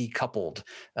 They're like decoupled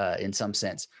in some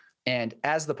sense. And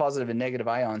as the positive and negative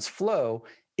ions flow,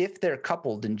 if they're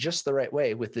coupled in just the right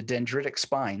way with the dendritic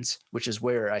spines, which is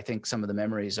where I think some of the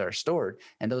memories are stored,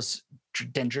 and those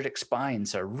dendritic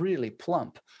spines are really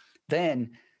plump,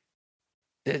 then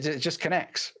it just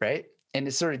connects, right? And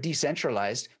it's sort of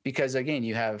decentralized because, again,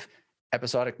 you have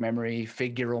episodic memory,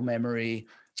 figural memory,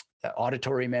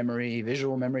 auditory memory,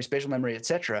 visual memory, spatial memory,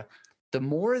 etc. The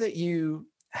more that you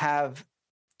have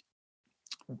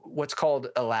what's called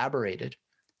elaborated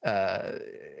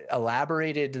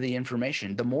the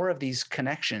information, the more of these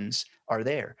connections are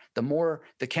there, the more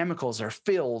the chemicals are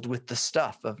filled with the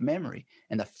stuff of memory,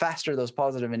 and the faster those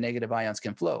positive and negative ions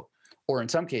can flow. Or in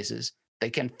some cases, they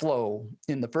can flow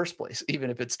in the first place, even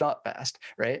if it's not fast,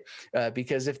 right?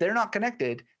 Because if they're not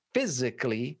connected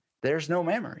physically, there's no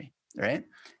memory, right?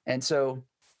 And so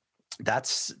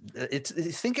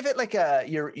think of it like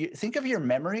think of your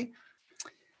memory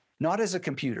not as a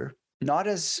computer, not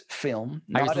as film,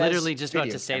 I was not literally as just about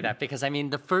video to say camera. that, because I mean,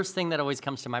 the first thing that always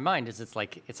comes to my mind is it's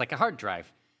like a hard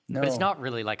drive, but it's No, not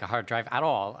really like a hard drive at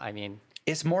all. I mean,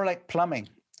 it's more like plumbing.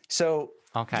 So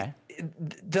okay.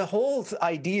 the whole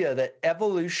idea that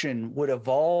evolution would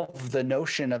evolve the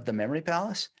notion of the memory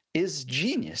palace is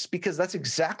genius, because that's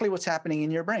exactly what's happening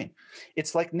in your brain.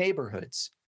 It's like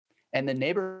neighborhoods, and the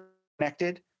neighborhood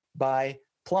connected by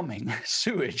plumbing,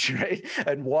 sewage, right?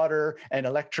 And water and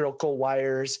electrical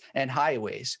wires and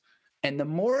highways. And the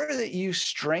more that you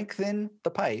strengthen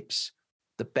the pipes,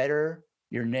 the better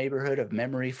your neighborhood of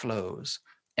memory flows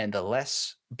and the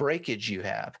less breakage you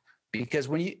have. Because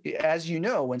as you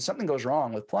know, when something goes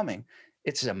wrong with plumbing,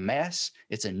 it's a mess,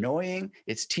 it's annoying,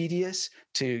 it's tedious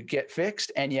to get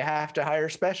fixed, and you have to hire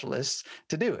specialists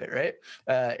to do it, right?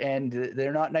 And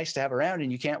they're not nice to have around,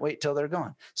 and you can't wait till they're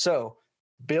gone. So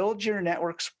build your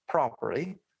networks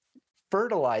properly,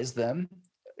 fertilize them,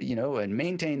 and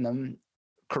maintain them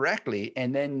correctly,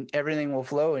 and then everything will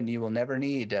flow and you will never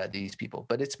need these people.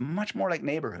 But it's much more like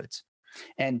neighborhoods.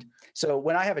 And so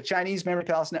when I have a Chinese memory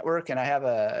palace network and I have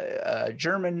a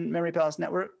German memory palace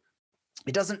network,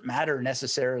 it doesn't matter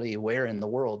necessarily where in the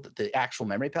world the actual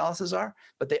memory palaces are,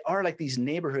 but they are like these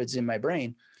neighborhoods in my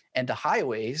brain. And the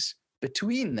highways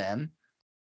between them,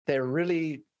 they're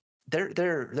really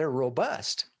they're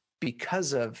robust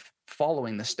because of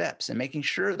following the steps and making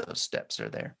sure those steps are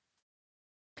there.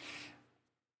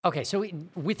 Okay, so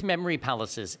with memory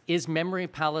palaces, is memory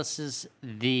palaces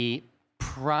the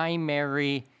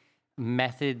primary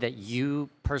method that you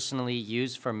personally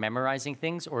use for memorizing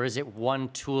things, or is it one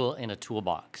tool in a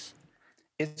toolbox?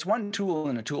 It's one tool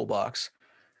in a toolbox,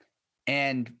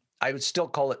 and I would still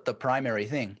call it the primary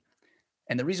thing.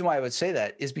 And the reason why I would say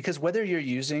that is because whether you're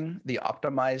using the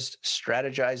optimized,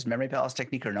 strategized memory palace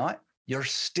technique or not, you're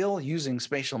still using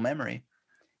spatial memory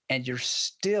and you're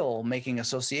still making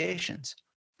associations.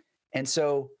 And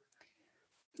so,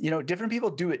 different people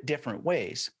do it different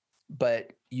ways.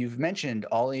 But you've mentioned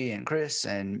Ollie and Chris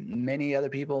and many other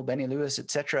people, Benny Lewis,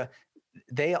 etc.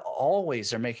 They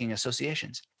always are making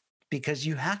associations because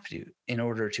you have to in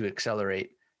order to accelerate,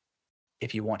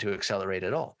 if you want to accelerate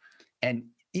at all. And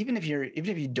even if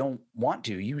you don't want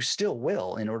to, you still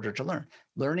will in order to learn.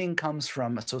 Learning comes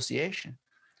from association.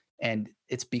 And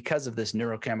it's because of this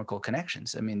neurochemical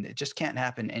connections. I mean, it just can't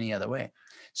happen any other way.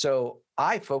 So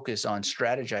I focus on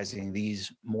strategizing these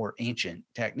more ancient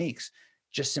techniques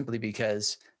just simply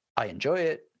because I enjoy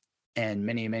it, and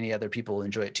many, many other people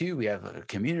enjoy it too. We have a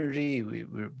community.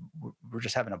 We're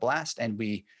just having a blast, and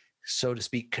we, so to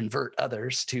speak, convert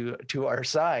others to our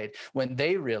side when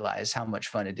they realize how much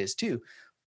fun it is too.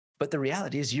 But the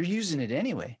reality is you're using it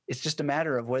anyway. It's just a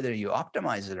matter of whether you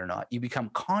optimize it or not. You become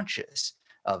conscious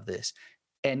of this.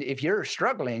 And if you're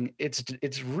struggling, it's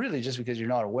really just because you're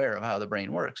not aware of how the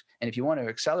brain works. And if you want to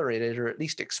accelerate it or at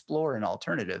least explore an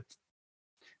alternative,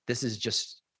 this is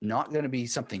just not going to be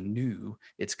something new.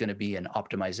 It's going to be an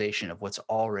optimization of what's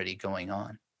already going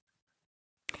on.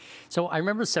 So I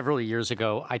remember several years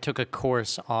ago, I took a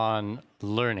course on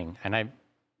learning, and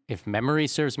if memory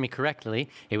serves me correctly,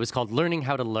 it was called Learning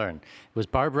How to Learn. It was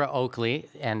Barbara Oakley,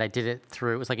 and I did it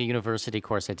through, it was like a university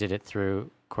course. I did it through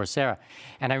Coursera.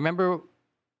 And I remember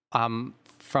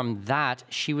from that,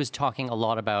 she was talking a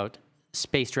lot about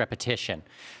spaced repetition.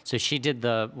 So she did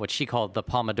what she called the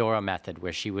Pomodoro method,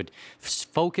 where she would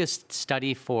focus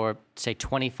study for, say,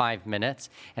 25 minutes,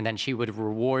 and then she would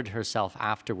reward herself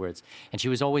afterwards. And she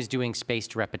was always doing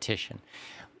spaced repetition.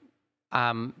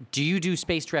 Do you do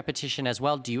spaced repetition as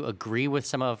well? Do you agree with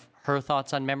some of her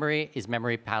thoughts on memory? Is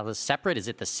memory palace separate? Is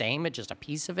it the same? It's just a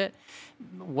piece of it?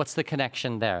 What's the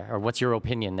connection there? Or what's your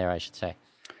opinion there, I should say?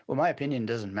 Well, my opinion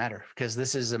doesn't matter because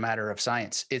this is a matter of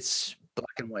science. It's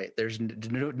black and white. There's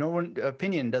no one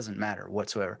opinion doesn't matter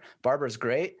whatsoever. Barbara's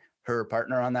great. Her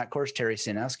partner on that course, Terry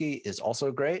Sinowski, is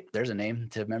also great. There's a name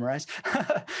to memorize.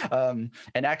 And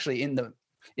actually in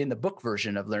the book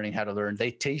version of Learning How to Learn,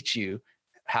 they teach you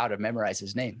how to memorize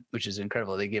his name, which is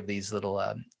incredible. They give these little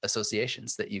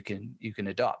associations that you can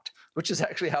adopt, which is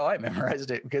actually how I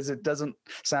memorized it because it doesn't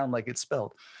sound like it's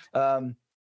spelled.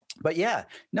 But yeah,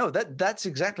 no, that's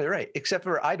exactly right. Except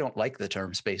for I don't like the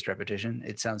term spaced repetition.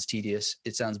 It sounds tedious.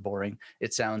 It sounds boring.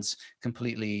 It sounds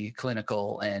completely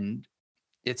clinical and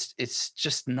it's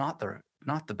just not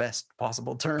the best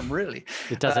possible term, really.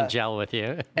 It doesn't gel with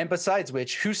you. And besides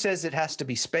which, who says it has to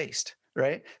be spaced,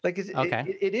 right? Like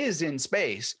Okay. it is in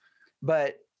space,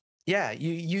 but yeah,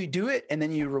 you do it and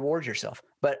then you reward yourself.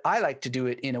 But I like to do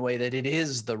it in a way that it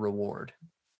is the reward,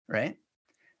 right?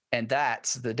 And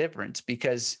that's the difference,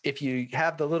 because if you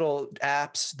have the little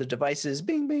apps, the devices,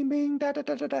 bing, bing, bing, da, da,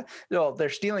 da, da, da, well, they're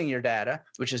stealing your data,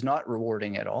 which is not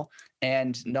rewarding at all.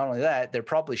 And not only that, they're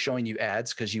probably showing you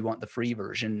ads because you want the free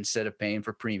version instead of paying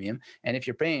for premium. And if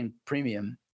you're paying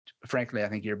premium, frankly, I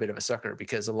think you're a bit of a sucker,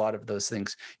 because a lot of those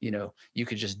things, you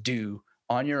could just do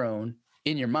on your own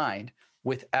in your mind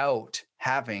without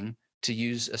having to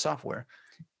use a software.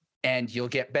 And you'll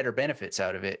get better benefits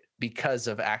out of it because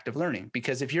of active learning.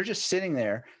 Because if you're just sitting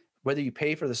there, whether you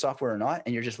pay for the software or not,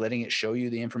 and you're just letting it show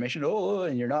you the information,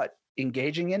 and you're not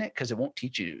engaging in it because it won't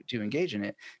teach you to engage in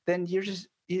it, then you're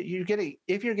getting,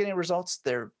 if you're getting results,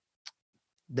 they're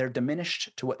diminished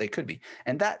to what they could be.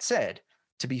 And that said,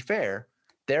 to be fair,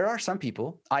 there are some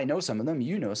people, I know some of them,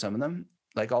 you know some of them,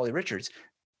 like Ollie Richards,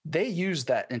 they use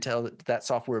that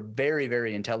software very,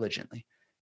 very intelligently,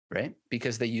 right?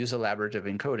 Because they use elaborative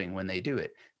encoding when they do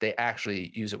it. They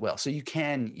actually use it well. So you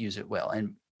can use it well.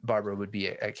 And Barbara would be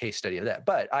a case study of that.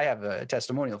 But I have a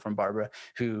testimonial from Barbara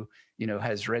who,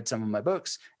 has read some of my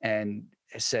books and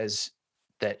says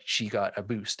that she got a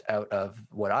boost out of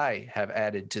what I have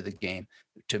added to the game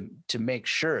to make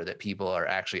sure that people are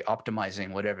actually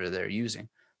optimizing whatever they're using.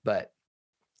 But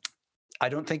I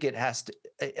don't think you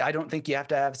have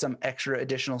to have some extra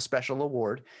additional special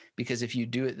award, because if you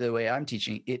do it the way I'm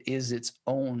teaching, it is its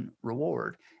own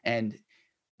reward. And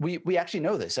we actually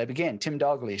know this. Tim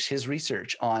Dalglish, his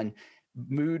research on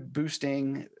mood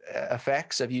boosting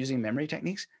effects of using memory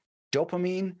techniques.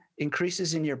 Dopamine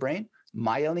increases in your brain.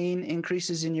 Myelin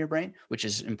increases in your brain, which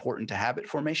is important to habit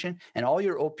formation, and all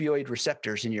your opioid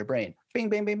receptors in your brain, bing,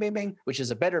 bing, bing, bing, bing, which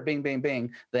is a better bing, bing, bing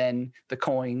than the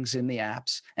coins in the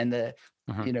apps and the,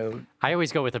 I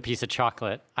always go with a piece of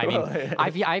chocolate. I mean,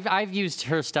 I've used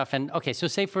her stuff, and okay, so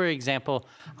say for example,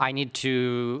 I need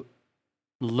to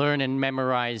learn and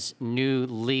memorize new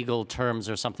legal terms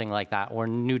or something like that, or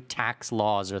new tax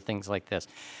laws or things like this.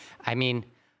 I mean,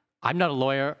 I'm not a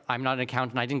lawyer. I'm not an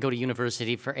accountant. I didn't go to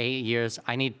university for 8 years.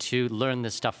 I need to learn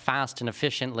this stuff fast and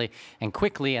efficiently and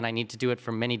quickly, and I need to do it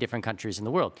for many different countries in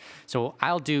the world. So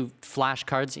I'll do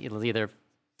flashcards. It'll either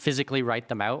physically write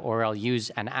them out, or I'll use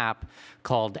an app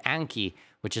called Anki,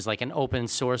 which is like an open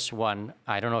source one.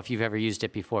 I don't know if you've ever used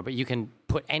it before, but you can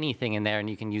put anything in there and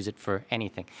you can use it for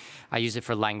anything. I use it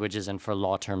for languages and for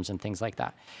law terms and things like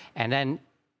that. And then,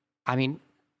 I mean,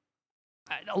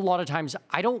 a lot of times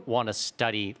I don't want to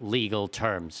study legal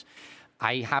terms.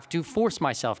 I have to force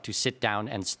myself to sit down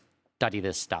and study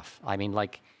this stuff. I mean,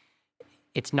 like,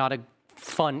 it's not a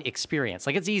fun experience.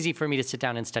 Like, it's easy for me to sit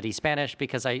down and study Spanish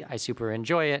because I super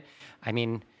enjoy it. I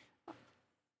mean,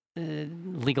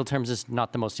 legal terms is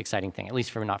not the most exciting thing, at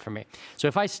least not for me. So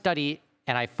if I study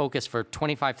and I focus for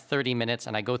 25, 30 minutes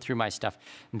and I go through my stuff,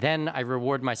 then I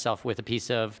reward myself with a piece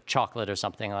of chocolate or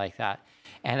something like that.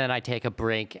 And then I take a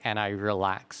break and I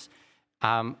relax.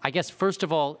 I guess, first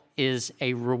of all, is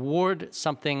a reward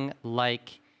something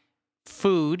like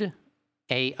food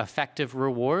a effective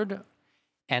reward?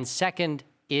 And second,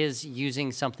 is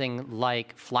using something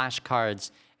like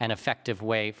flashcards an effective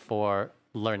way for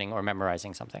learning or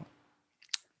memorizing something?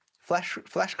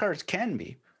 Flashcards can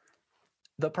be.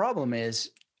 The problem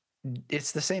is,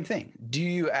 it's the same thing. Do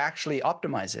you actually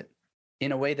optimize it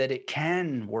in a way that it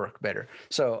can work better?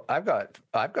 So I've got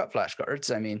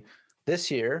flashcards. I mean, this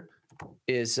here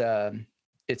is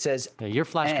it says your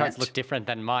flashcards ant. Look different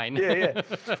than mine. Yeah.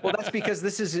 Well, that's because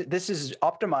this is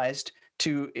optimized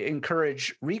to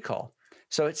encourage recall.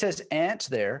 So it says ant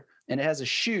there, and it has a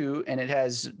shoe, and it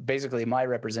has basically my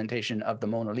representation of the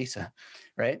Mona Lisa,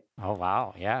 right? Oh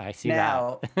wow, yeah, I see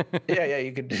now, that. yeah,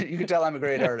 you could tell I'm a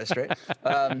great artist, right?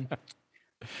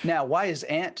 Now, why is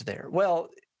ant there? Well,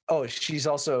 she's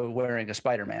also wearing a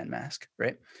Spider-Man mask,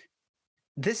 right?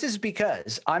 This is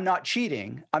because I'm not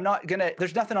cheating.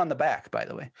 There's nothing on the back, by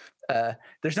the way.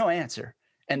 There's no answer.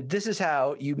 And this is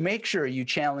how you make sure you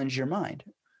challenge your mind,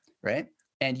 right?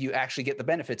 And you actually get the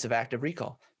benefits of active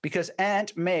recall, because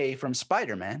Aunt May from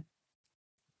Spider-Man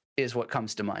is what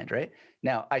comes to mind, right?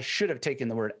 Now, I should have taken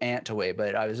the word ant away,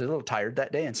 but I was a little tired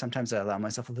that day, and sometimes I allow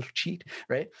myself a little cheat,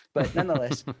 right? But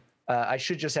nonetheless, I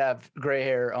should just have gray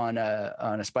hair on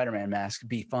a Spider-Man mask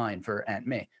be fine for Aunt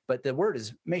May. But the word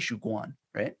is Mei Shu Guan,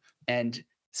 right? And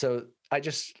so I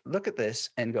just look at this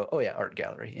and go, oh yeah, art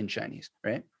gallery in Chinese,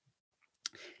 right?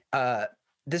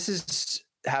 This is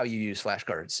how you use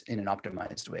flashcards in an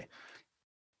optimized way.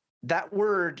 That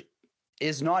word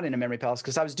is not in a memory palace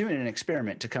because I was doing an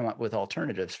experiment to come up with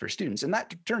alternatives for students. And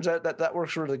that turns out that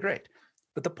works really great.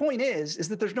 But the point is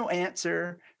that there's no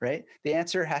answer, right? The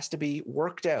answer has to be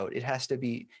worked out. It has to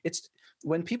be, it's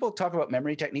when people talk about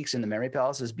memory techniques in the memory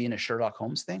palace as being a Sherlock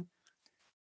Holmes thing,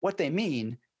 what they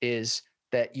mean is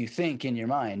that you think in your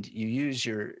mind, you use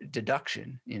your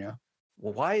deduction,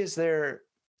 well, why is there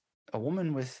a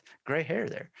woman with gray hair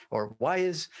there? Or why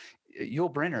is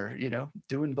Yul Brynner,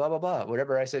 doing blah, blah, blah,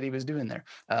 whatever I said he was doing there,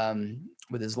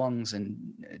 with his lungs and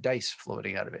dice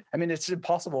floating out of it. I mean, it's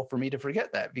impossible for me to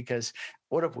forget that because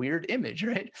what a weird image,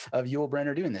 right? Of Yul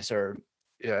Brynner doing this. Or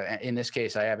in this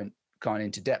case, I haven't gone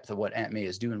into depth of what Aunt May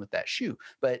is doing with that shoe.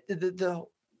 But the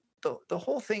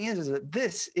whole thing is that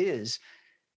this is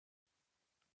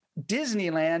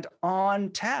Disneyland on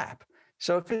tap.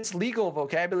 So if it's legal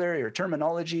vocabulary or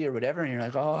terminology or whatever, and you're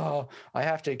like, oh, I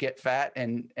have to get fat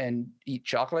and eat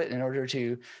chocolate in order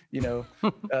to,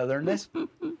 learn this.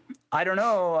 I don't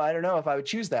know if I would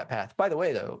choose that path. By the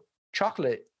way, though,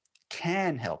 chocolate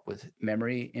can help with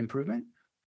memory improvement,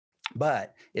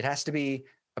 but it has to be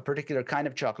a particular kind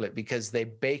of chocolate because they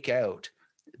bake out.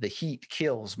 The heat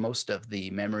kills most of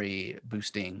the memory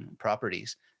boosting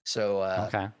properties. So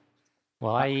okay.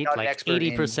 Well, I eat like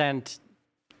 80%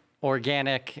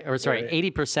 organic, or sorry,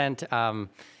 80%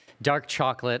 dark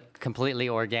chocolate, completely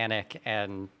organic,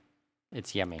 and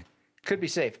it's yummy. Could be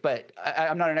safe, but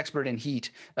I'm not an expert in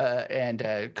heat and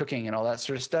cooking and all that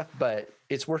sort of stuff, but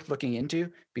it's worth looking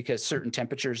into because certain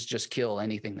temperatures just kill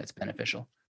anything that's beneficial,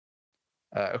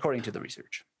 according to the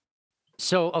research.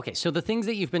 So the things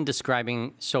that you've been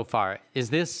describing so far, is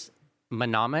this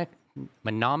mnemonics?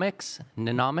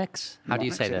 How do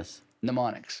you say this?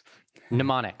 Mnemonics.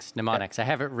 Mnemonics. I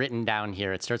have it written down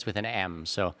here. It starts with an M.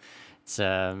 So it's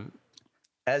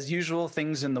as usual,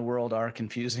 things in the world are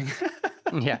confusing.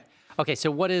 Yeah. Okay.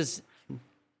 So is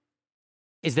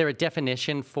there a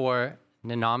definition for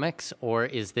mnemonics, or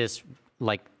is this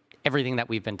like everything that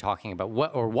we've been talking about?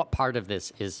 What part of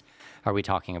this are we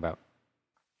talking about?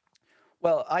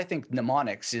 Well, I think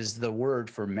mnemonics is the word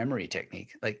for memory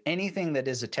technique. Like anything that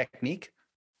is a technique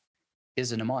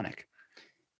is a mnemonic.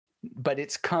 But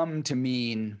it's come to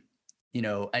mean,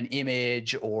 an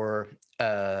image or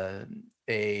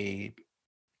a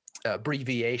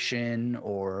abbreviation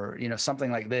or,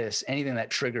 something like this, anything that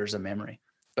triggers a memory.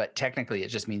 But technically, it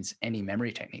just means any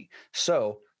memory technique.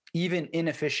 So even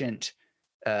inefficient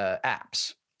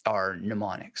apps are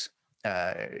mnemonics,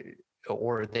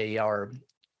 or they are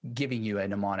giving you a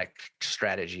mnemonic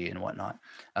strategy and whatnot.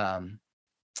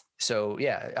 So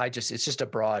yeah, it's just a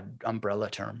broad umbrella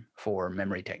term for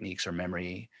memory techniques or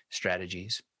memory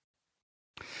strategies.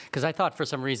 Because I thought for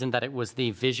some reason that it was the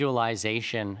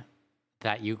visualization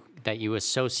that you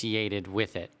associated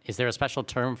with it. Is there a special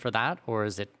term for that, or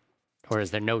is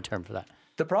there no term for that?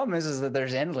 The problem is that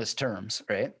there's endless terms,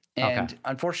 right? And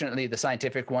unfortunately, the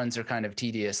scientific ones are kind of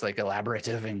tedious, like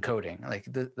elaborative encoding. Like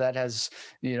that has,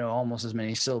 almost as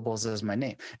many syllables as my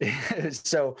name.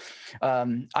 So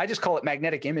I just call it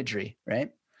magnetic imagery,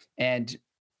 right? And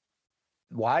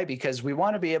why? Because we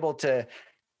want to be able to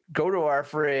go to our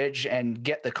fridge and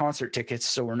get the concert tickets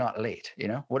so we're not late.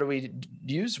 What do we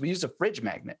use? We use a fridge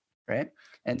magnet, right?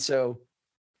 And so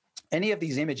any of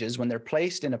these images, when they're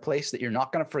placed in a place that you're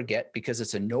not going to forget because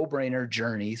it's a no-brainer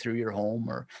journey through your home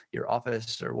or your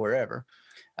office or wherever,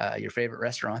 your favorite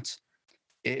restaurants,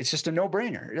 it's just a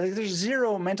no-brainer. Like, there's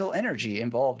zero mental energy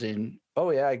involved in,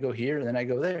 oh yeah, I go here and then I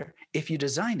go there. If you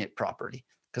design it properly,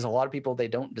 because a lot of people, they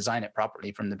don't design it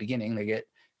properly from the beginning. They get,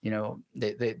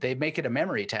 they make it a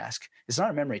memory task. It's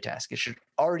not a memory task. It should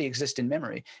already exist in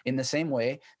memory in the same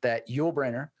way that Yul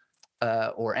Brynner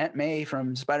or Aunt May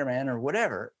from Spider-Man or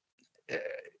whatever,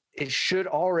 it should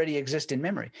already exist in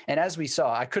memory. And as we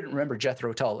saw, I couldn't remember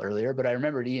Jethro Tull earlier, but I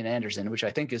remembered Ian Anderson, which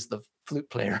I think is the flute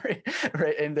player,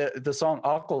 right? And the song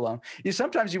Aqualung.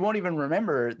 Sometimes you won't even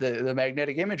remember the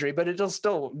magnetic imagery, but it'll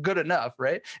still good enough,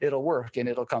 right? It'll work and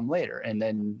it'll come later. And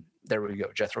then there we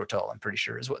go. Jethro Tull, I'm pretty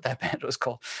sure is what that band was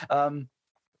called.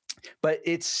 But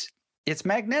it's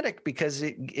magnetic because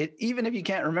it even if you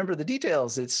can't remember the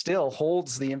details, it still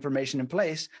holds the information in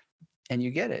place and you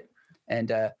get it. And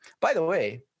by the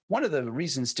way, one of the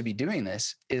reasons to be doing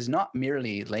this is not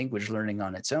merely language learning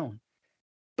on its own,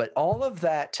 but all of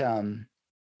that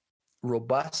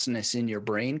robustness in your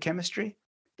brain chemistry,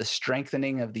 the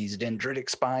strengthening of these dendritic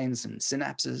spines and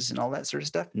synapses and all that sort of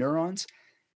stuff, neurons,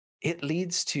 it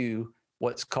leads to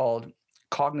what's called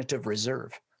cognitive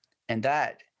reserve. And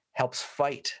that helps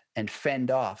fight and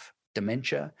fend off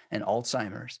dementia and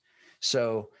Alzheimer's.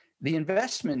 So the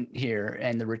investment here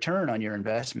and the return on your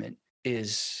investment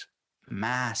is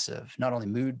massive, not only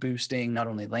mood boosting, not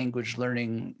only language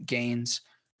learning gains,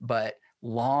 but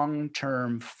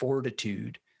long-term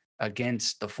fortitude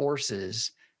against the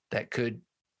forces that could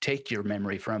take your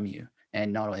memory from you.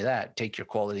 And not only that, take your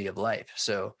quality of life.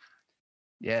 So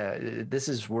yeah, this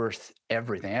is worth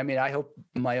everything. I mean, I hope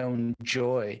my own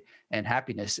joy and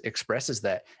happiness expresses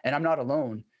that. And I'm not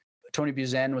alone. Tony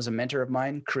Buzan was a mentor of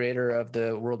mine, creator of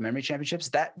the World Memory Championships.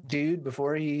 That dude,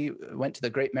 before he went to the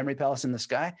Great Memory Palace in the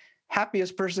Sky,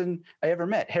 happiest person I ever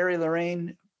met. Harry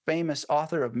Lorraine, famous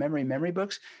author of memory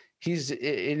books. He's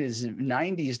in his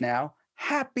 90s now,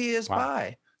 happy as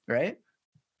pie, right?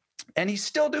 And he's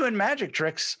still doing magic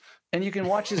tricks. And you can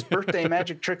watch his birthday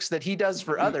magic tricks that he does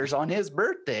for others on his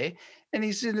birthday. And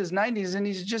he's in his 90s and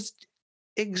he's just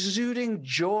exuding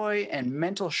joy and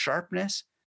mental sharpness.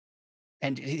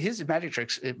 And his magic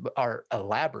tricks are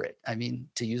elaborate. I mean,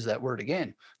 to use that word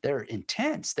again, they're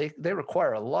intense. They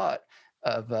require a lot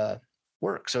of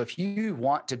work. So if you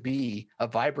want to be a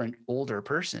vibrant older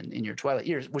person in your twilight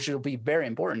years, which will be very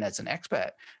important as an expat,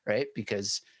 right?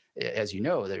 Because as you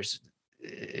know, there's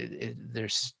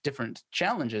different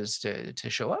challenges to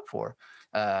show up for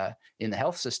in the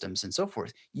health systems and so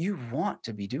forth. You want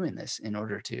to be doing this in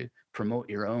order to promote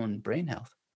your own brain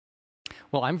health.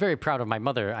 Well, I'm very proud of my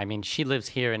mother. I mean, she lives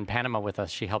here in Panama with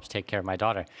us. She helps take care of my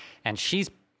daughter. And she's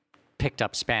picked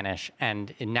up Spanish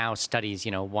and now studies,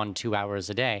 1-2 hours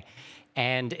a day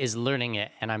and is learning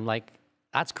it. And I'm like,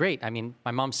 that's great. I mean,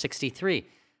 my mom's 63.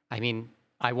 I mean,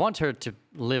 I want her to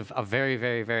live a very,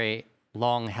 very, very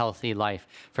long, healthy life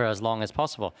for as long as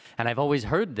possible. And I've always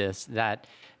heard this, that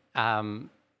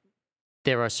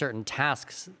there are certain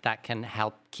tasks that can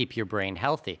help keep your brain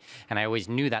healthy. And I always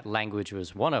knew that language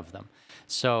was one of them.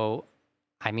 So,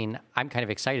 I mean, I'm kind of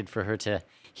excited for her to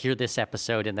hear this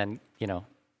episode and then,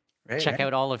 check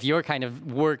out all of your kind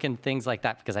of work and things like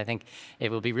that, because I think it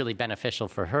will be really beneficial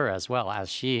for her as well as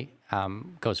she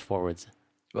goes forwards.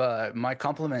 Well, my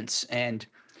compliments and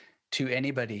to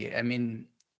anybody. I mean,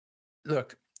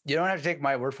 look, you don't have to take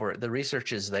my word for it. The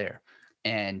research is there.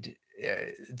 And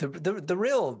the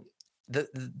real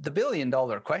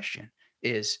billion-dollar question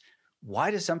is,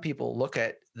 why do some people look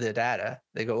at the data,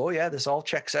 they go, oh yeah, this all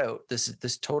checks out,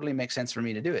 this totally makes sense for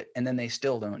me to do it, and then they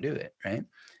still don't do it, right?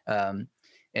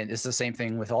 And it's the same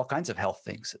thing with all kinds of health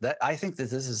things. That I think that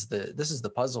this is the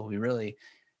puzzle we really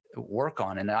work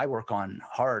on, and I work on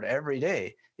hard every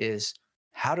day, is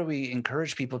how do we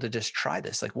encourage people to just try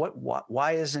this? Like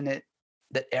why isn't it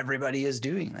that everybody is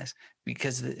doing this?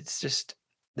 Because it's just,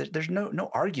 there's no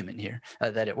argument here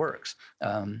that it works.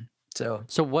 So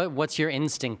what's your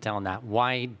instinct on that?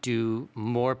 Why do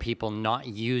more people not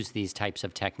use these types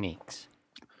of techniques?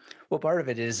 Well, part of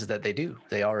it is that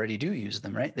they already do use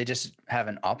them, right? They just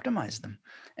haven't optimized them.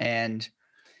 And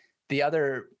the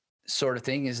other sort of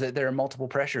thing is that there are multiple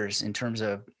pressures in terms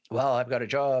of, well, I've got a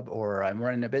job or I'm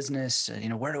running a business,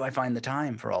 where do I find the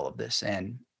time for all of this?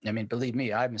 And I mean, believe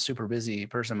me, I'm a super busy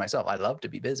person myself. I love to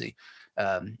be busy.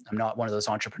 I'm not one of those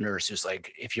entrepreneurs who's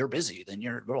like, if you're busy, then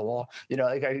you're,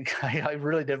 I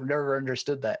really never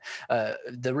understood that.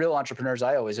 The real entrepreneurs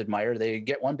I always admire, they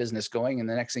get one business going and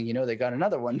the next thing you know, they got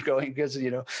another one going, because,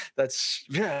 that's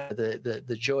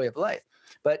the joy of life.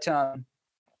 But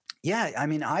yeah, I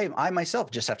mean, I myself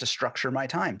just have to structure my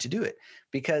time to do it,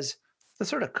 because the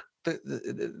sort of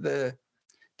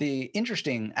the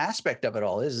interesting aspect of it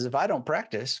all is if I don't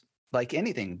practice, like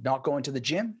anything, not going to the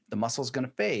gym, the muscle's going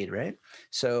to fade, right?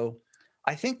 So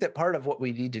I think that part of what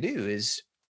we need to do is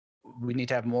we need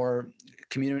to have more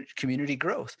community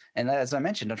growth. And as I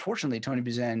mentioned, unfortunately, Tony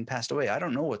Buzan passed away. I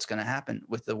don't know what's going to happen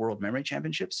with the World Memory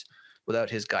Championships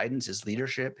without his guidance, his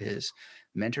leadership, his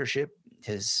mentorship,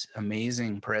 his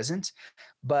amazing presence.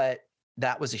 But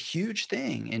that was a huge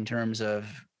thing in terms of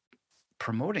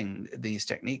promoting these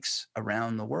techniques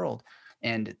around the world.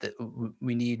 And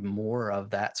we need more of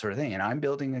that sort of thing. And I'm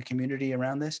building a community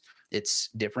around this. It's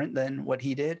different than what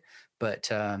he did, but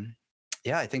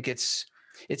yeah, I think it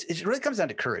really comes down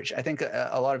to courage. I think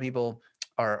a lot of people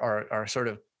are sort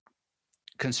of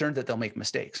concerned that they'll make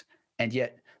mistakes, and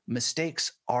yet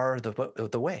mistakes are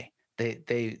the way.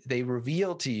 They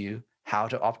reveal to you how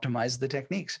to optimize the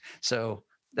techniques. So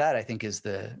that, I think, is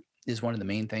one of the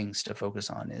main things to focus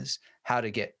on, is how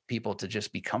to get people to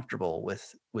just be comfortable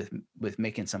with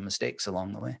making some mistakes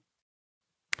along the way.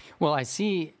 Well, I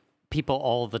see people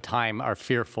all the time are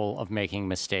fearful of making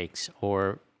mistakes,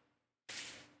 or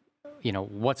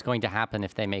what's going to happen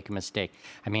if they make a mistake.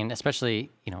 I mean, especially,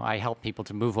 I help people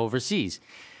to move overseas.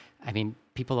 I mean,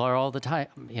 people are all the time,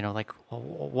 like, well,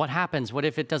 what happens? What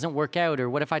if it doesn't work out? Or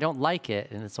what if I don't like it?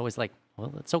 And it's always like,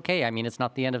 well, it's okay. I mean, it's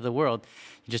not the end of the world.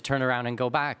 You just turn around and go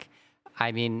back.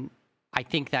 I mean, I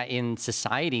think that in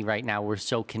society right now, we're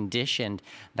so conditioned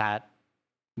that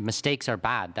mistakes are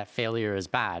bad, that failure is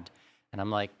bad. And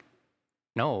I'm like,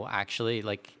 no, actually,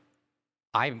 like,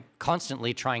 I'm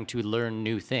constantly trying to learn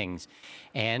new things.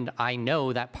 And I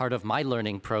know that part of my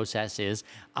learning process is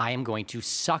I am going to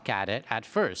suck at it at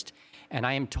first. And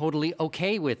I am totally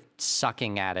okay with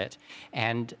sucking at it.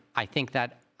 And I think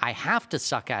that I have to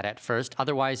suck at it first.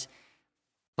 Otherwise,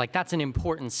 like, that's an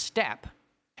important step.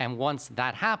 And once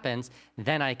that happens,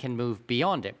 then I can move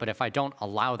beyond it. But if I don't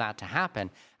allow that to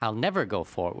happen, I'll never go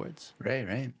forwards. Right,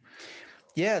 right.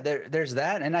 Yeah, there's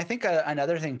that. And I think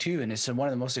another thing too, and it's one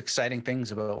of the most exciting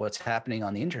things about what's happening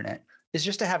on the internet, is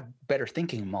just to have better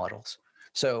thinking models.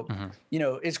 So,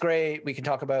 Mm-hmm. it's great. We can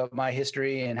talk about my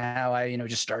history and how I,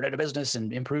 just started a business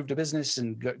and improved a business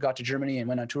and got to Germany and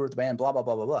went on tour with the band, blah, blah,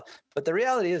 blah, blah, blah. But the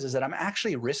reality is that I'm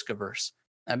actually risk averse.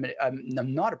 I'm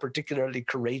not a particularly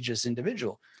courageous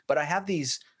individual, but I have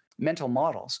these mental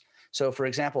models. So, for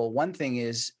example, one thing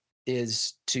is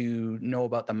to know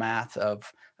about the math of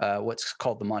what's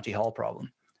called the Monty Hall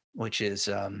problem, which is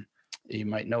you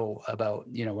might know about,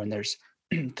 when there's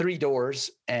three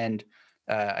doors, and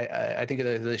I think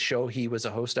the show he was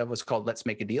a host of was called Let's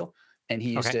Make a Deal, and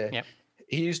Okay. Yep.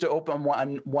 he used to open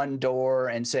one door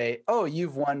and say, "Oh,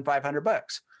 you've won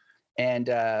 $500, and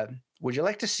would you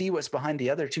like to see what's behind the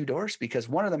other two doors? Because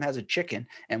one of them has a chicken,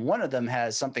 and one of them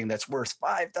has something that's worth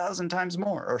 5,000 times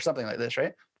more," or something like this,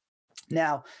 right?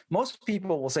 Now, most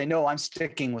people will say, "No, I'm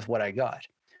sticking with what I got."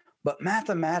 But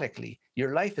mathematically,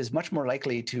 your life is much more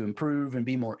likely to improve and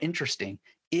be more interesting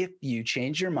if you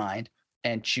change your mind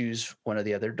and choose one of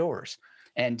the other doors.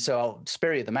 And so I'll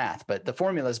spare you the math, but the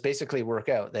formulas basically work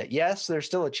out that yes, there's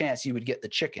still a chance you would get the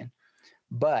chicken,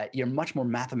 but you're much more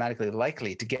mathematically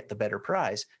likely to get the better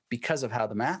prize because of how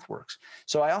the math works.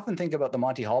 So I often think about the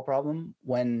Monty Hall problem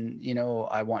when,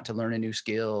 I want to learn a new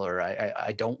skill, or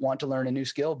I don't want to learn a new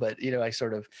skill, but, I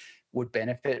sort of would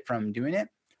benefit from doing it.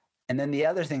 And then the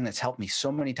other thing that's helped me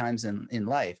so many times in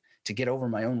life to get over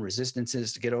my own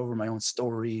resistances, to get over my own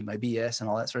story, my BS and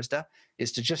all that sort of stuff,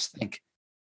 is to just think,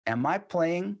 am I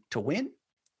playing to win,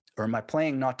 or am I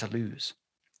playing not to lose?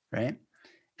 Right.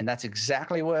 And that's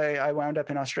exactly why I wound up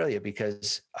in Australia,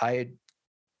 because I had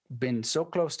been so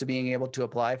close to being able to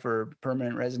apply for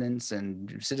permanent residence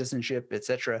and citizenship, et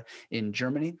cetera, in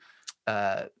Germany.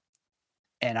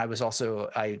 And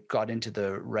I got into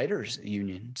the writers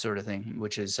union sort of thing,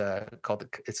 which is called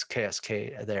it's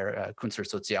KSK there,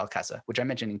 Künstlersozialkasse, which I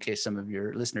mentioned in case some of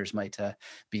your listeners might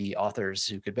be authors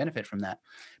who could benefit from that.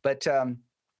 But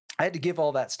I had to give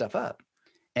all that stuff up,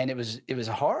 and it was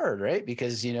hard, right?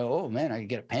 Because oh man, I could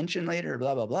get a pension later,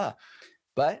 blah blah blah.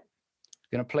 But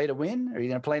going to play to win, or are you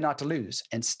going to play not to lose?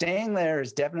 And staying there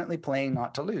is definitely playing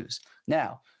not to lose.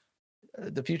 Now,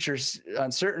 the future's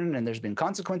uncertain, and there's been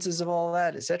consequences of all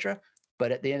that, et cetera.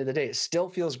 But at the end of the day, it still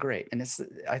feels great. And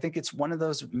I think it's one of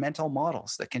those mental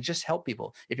models that can just help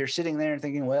people. If you're sitting there and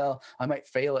thinking, well, I might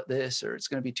fail at this, or it's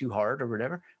going to be too hard or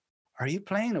whatever, are you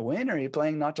playing to win, or are you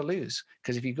playing not to lose?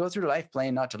 Because if you go through life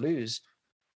playing not to lose,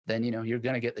 then, you're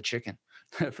going to get the chicken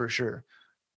for sure.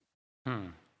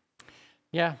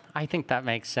 Yeah, I think that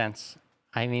makes sense.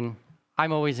 I mean,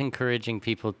 I'm always encouraging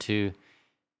people to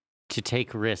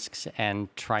take risks and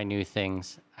try new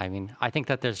things. I mean, I think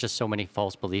that there's just so many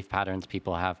false belief patterns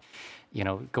people have.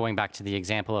 Going back to the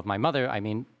example of my mother, I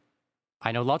mean,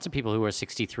 I know lots of people who are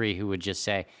 63 who would just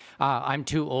say, I'm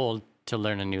too old to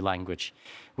learn a new language.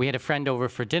 We had a friend over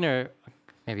for dinner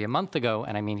maybe a month ago,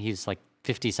 and I mean, he's like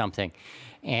 50 something,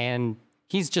 and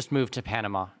he's just moved to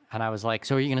Panama. And I was like,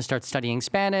 so are you going to start studying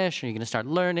Spanish? Are you going to start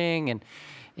learning? And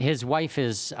his wife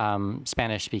is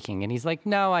Spanish speaking, and he's like,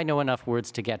 no, I know enough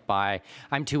words to get by.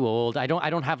 I'm too old. I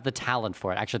don't have the talent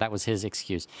for it. Actually, that was his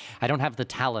excuse. I don't have the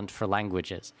talent for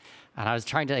languages. And I was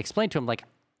trying to explain to him, like,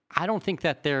 I don't think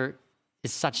that there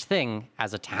is such thing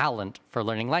as a talent for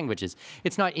learning languages.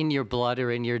 It's not in your blood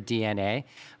or in your DNA.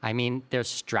 I mean, there's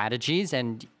strategies,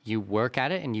 and you work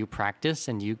at it, and you practice,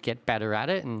 and you get better at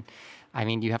it. And I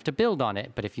mean, you have to build on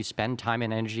it. But if you spend time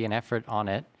and energy and effort on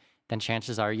it, then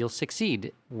chances are you'll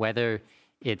succeed. Whether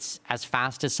it's as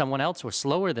fast as someone else or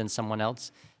slower than someone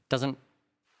else doesn't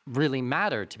really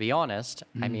matter, to be honest.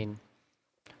 I mean,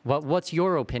 what's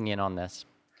your opinion on this?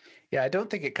 Yeah, I don't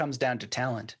think it comes down to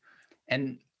talent.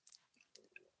 And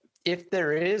if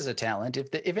there is a talent,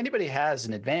 if anybody has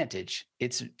an advantage,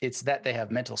 it's that they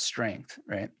have mental strength,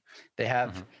 right? They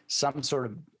have some sort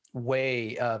of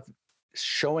way of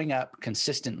showing up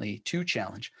consistently to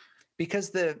challenge, because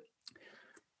the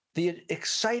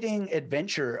exciting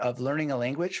adventure of learning a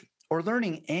language or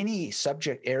learning any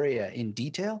subject area in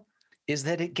detail is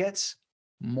that it gets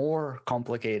more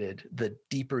complicated the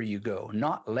deeper you go,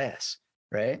 not less,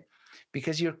 right?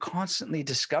 Because you're constantly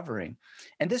discovering.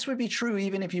 And this would be true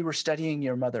even if you were studying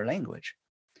your mother language.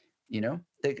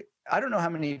 Like, I don't know how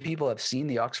many people have seen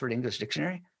the Oxford English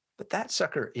Dictionary, but that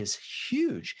sucker is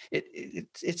huge.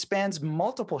 It spans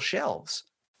multiple shelves,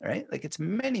 right? Like, it's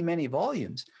many, many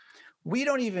volumes. We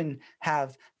don't even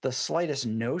have the slightest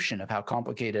notion of how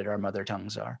complicated our mother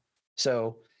tongues are.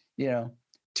 So,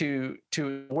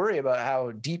 to worry about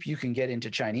how deep you can get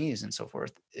into Chinese and so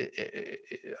forth, it's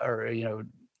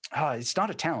not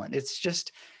a talent.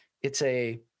 It's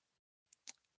a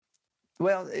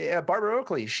well, Barbara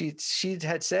Oakley, she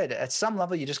had said at some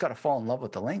level you just got to fall in love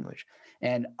with the language,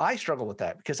 and I struggle with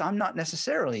that because I'm not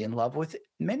necessarily in love with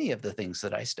many of the things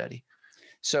that I study.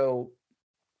 So,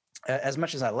 as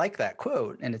much as I like that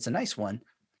quote, and it's a nice one,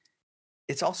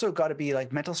 it's also got to be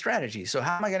like mental strategy. So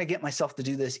how am I going to get myself to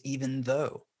do this even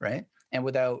though, right? And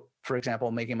without, for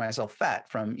example, making myself fat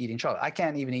from eating chocolate. I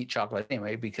can't even eat chocolate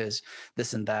anyway because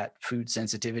this and that, food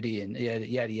sensitivity and yada,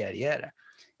 yada, yada, yada.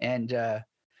 And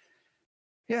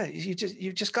you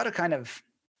just got to kind of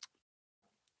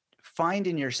find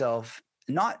in yourself,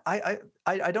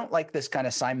 I don't like this kind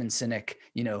of Simon Sinek,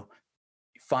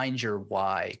 find your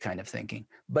why kind of thinking,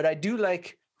 but I do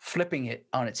like flipping it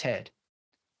on its head.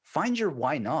 Find your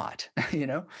why not,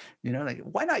 like,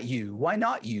 why not you? Why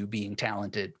not you being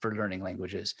talented for learning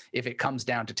languages? If it comes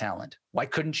down to talent, why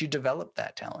couldn't you develop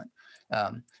that talent?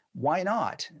 Why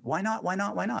not? Why not? Why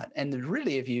not? Why not? And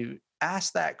really, if you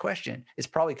ask that question, it's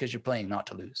probably because you're playing not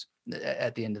to lose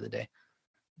at the end of the day.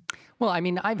 Well, I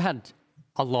mean, I've had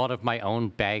a lot of my own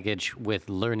baggage with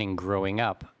learning growing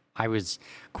up. I was,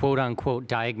 quote unquote,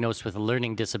 diagnosed with a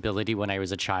learning disability when I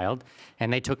was a child,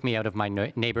 and they took me out of my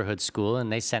neighborhood school and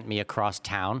they sent me across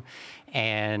town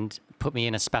and put me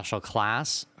in a special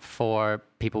class for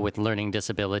people with learning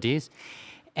disabilities.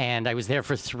 And I was there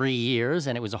for 3 years,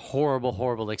 and it was a horrible,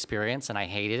 horrible experience, and I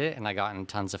hated it, and I got in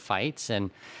tons of fights. And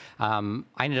I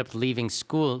ended up leaving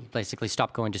school, basically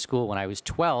stopped going to school when I was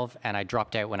 12, and I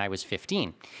dropped out when I was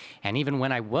 15. And even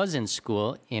when I was in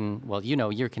school,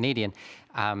 you're Canadian,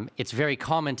 it's very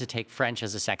common to take French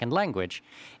as a second language.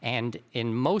 And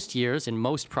in most years, in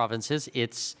most provinces,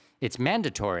 it's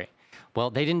mandatory. Well,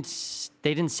 they didn't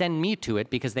send me to it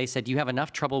because they said, you have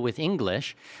enough trouble with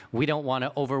English. We don't want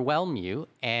to overwhelm you.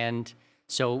 And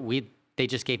so they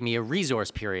just gave me a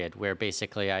resource period where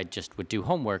basically I just would do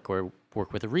homework or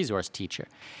work with a resource teacher.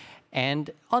 And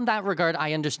on that regard,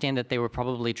 I understand that they were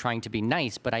probably trying to be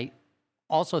nice, but I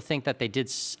also think that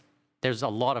there's a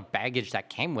lot of baggage that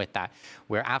came with that,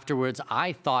 where afterwards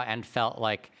I thought and felt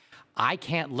like, I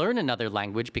can't learn another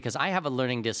language because I have a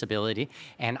learning disability,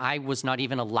 and I was not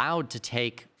even allowed to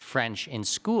take French in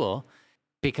school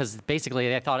because basically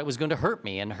they thought it was going to hurt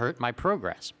me and hurt my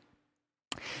progress.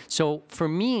 So for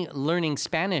me, learning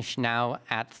Spanish now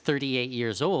at 38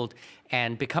 years old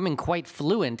and becoming quite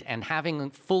fluent and having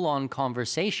full-on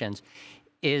conversations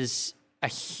is a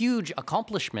huge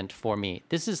accomplishment for me.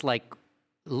 This is like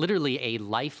literally a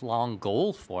lifelong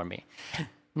goal for me.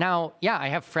 Now, yeah, I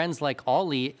have friends like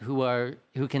Ollie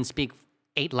who can speak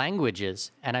 8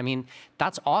 languages. And I mean,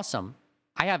 that's awesome.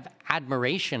 I have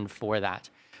admiration for that.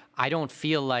 I don't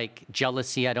feel like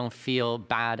jealousy. I don't feel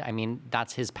bad. I mean,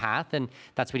 that's his path and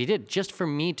that's what he did. Just for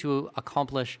me to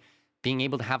accomplish being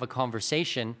able to have a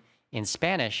conversation in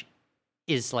Spanish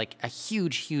is like a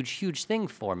huge, huge, huge thing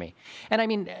for me. And I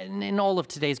mean, in all of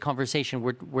today's conversation,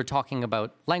 we're talking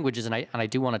about languages, and I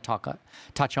do want to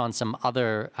touch on some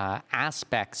other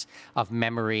aspects of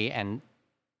memory and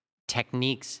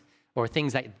techniques or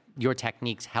things that your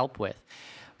techniques help with.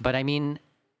 But I mean,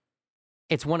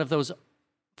 it's one of those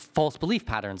false belief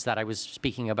patterns that I was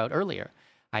speaking about earlier.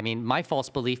 I mean, my false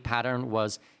belief pattern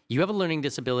was, you have a learning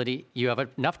disability, you have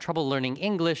enough trouble learning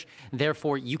English,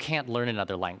 therefore you can't learn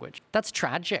another language. That's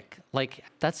tragic. Like,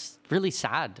 that's really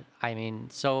sad. I mean,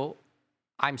 so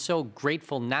I'm so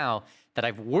grateful now that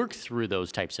I've worked through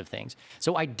those types of things.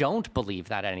 So I don't believe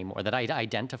that anymore, that I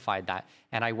identified that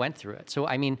and I went through it. So,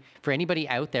 I mean, for anybody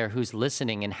out there who's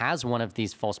listening and has one of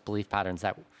these false belief patterns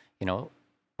that,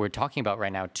 we're talking about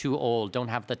right now, too old, don't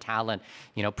have the talent,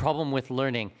 problem with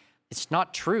learning, it's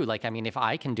not true. Like, I mean, if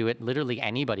I can do it, literally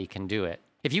anybody can do it.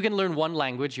 If you can learn one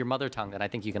language, your mother tongue, then I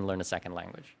think you can learn a second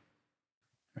language.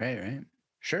 Right.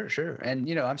 Sure. And,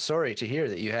 I'm sorry to hear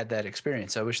that you had that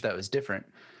experience. I wish that was different.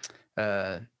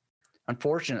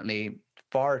 Unfortunately,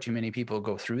 far too many people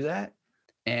go through that.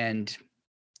 And,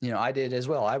 I did as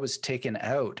well. I was taken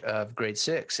out of grade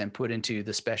 6 and put into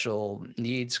the special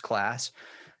needs class.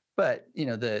 But,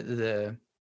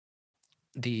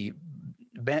 the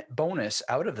bonus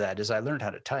out of that is I learned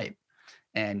how to type.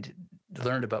 and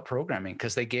learned about programming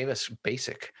because they gave us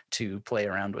basic to play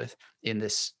around with in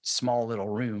this small little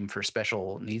room for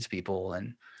special needs people.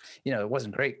 And it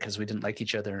wasn't great because we didn't like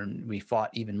each other and we fought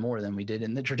even more than we did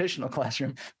in the traditional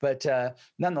classroom. But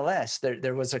nonetheless,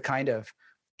 there was a kind of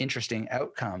interesting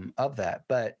outcome of that.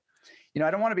 But I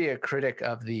don't want to be a critic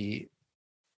of the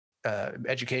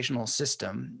educational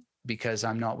system because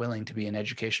I'm not willing to be an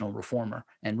educational reformer.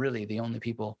 And really, the only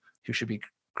people who should be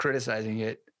criticizing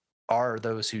it are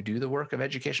those who do the work of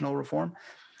educational reform.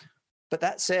 But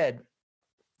that said,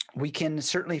 we can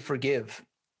certainly forgive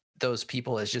those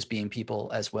people as just being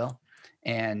people as well.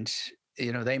 And,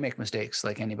 they make mistakes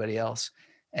like anybody else.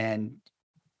 And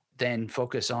then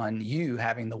focus on you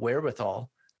having the wherewithal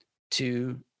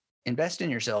to invest in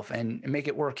yourself and make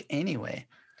it work anyway.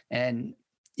 And,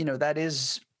 that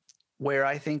is where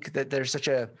I think that there's such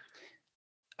a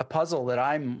puzzle that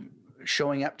I'm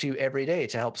showing up to every day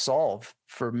to help solve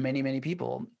for many, many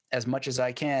people as much as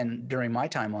I can during my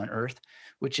time on Earth,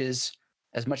 which is,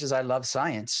 as much as I love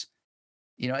science,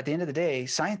 at the end of the day,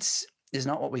 science is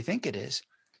not what we think it is.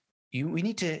 We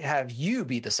need to have you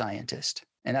be the scientist.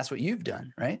 And that's what you've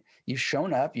done, right? You've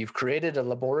shown up, you've created a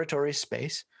laboratory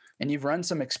space, and you've run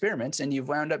some experiments, and you've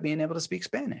wound up being able to speak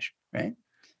Spanish, right?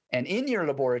 And in your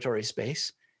laboratory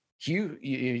space,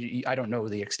 you I don't know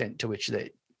the extent to which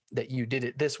that you did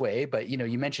it this way, but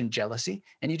you mentioned jealousy,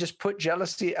 and you just put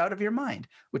jealousy out of your mind,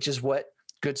 which is what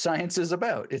good science is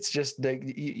about. It's just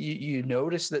you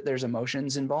notice that there's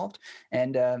emotions involved,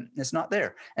 and it's not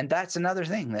there. And that's another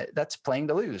thing that's playing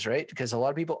to lose, right? Because a lot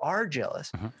of people are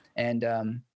jealous, and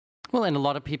well, and a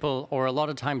lot of people, or a lot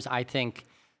of times, I think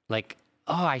like,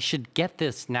 oh, I should get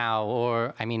this now,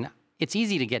 or I mean, it's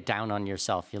easy to get down on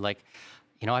yourself. You're like,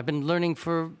 I've been learning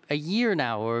for a year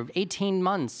now or 18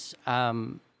 months.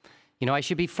 I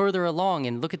should be further along,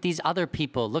 and look at these other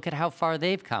people. Look at how far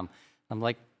they've come. I'm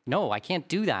like, no, I can't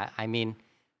do that. I mean,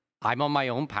 I'm on my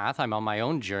own path. I'm on my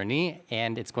own journey,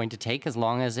 and it's going to take as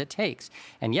long as it takes.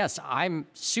 And yes, I'm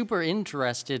super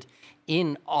interested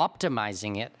in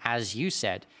optimizing it, as you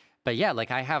said. But yeah,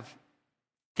 like I have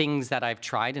things that I've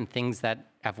tried and things that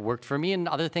have worked for me, and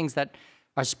other things that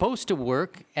are supposed to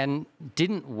work and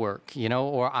didn't work,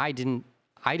 or I didn't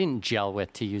gel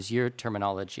with, to use your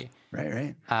terminology.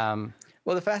 Right.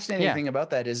 Well, the fascinating thing about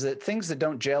that is that things that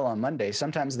don't gel on Monday,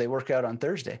 sometimes they work out on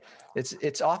Thursday.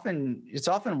 It's often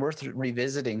worth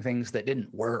revisiting things that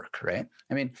didn't work, right?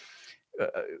 I mean,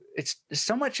 it's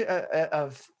so much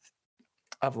of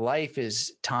life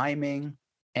is timing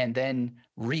and then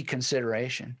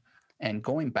reconsideration and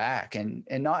going back and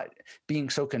not being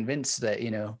so convinced that,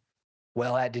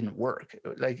 well, that didn't work.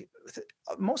 Like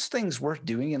most things worth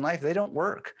doing in life, they don't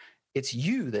work. It's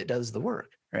you that does the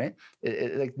work, right?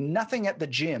 Like nothing at the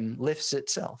gym lifts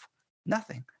itself,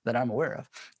 nothing that I'm aware of.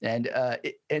 And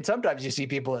sometimes you see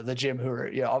people at the gym who are,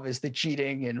 obviously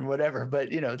cheating and whatever, but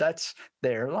that's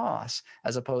their loss,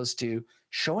 as opposed to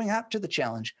showing up to the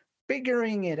challenge,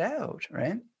 figuring it out,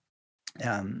 right?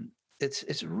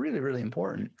 It's really, really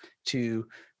important to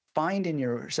find in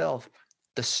yourself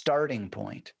the starting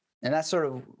point. And that's sort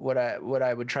of what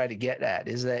I would try to get at,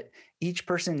 is that each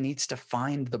person needs to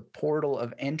find the portal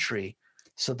of entry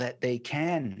so that they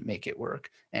can make it work.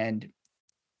 And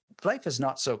life is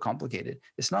not so complicated.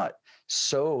 It's not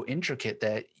so intricate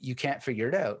that you can't figure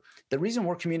it out. The reason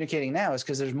we're communicating now is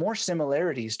because there's more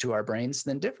similarities to our brains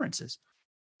than differences.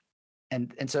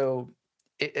 And so,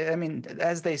 I mean,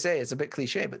 as they say, it's a bit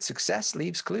cliche, but success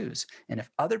leaves clues. And if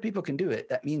other people can do it,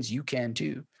 that means you can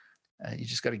too. You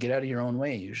just got to get out of your own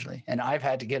way usually. And I've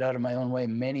had to get out of my own way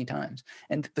many times.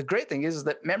 And the great thing is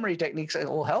that memory techniques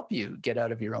will help you get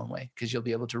out of your own way, because you'll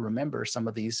be able to remember some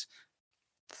of these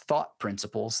thought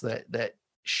principles that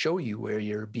show you where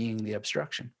you're being the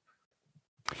obstruction.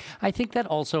 I think that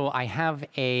also I have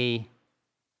I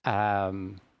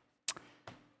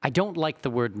don't like the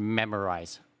word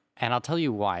memorize, and I'll tell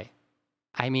you why.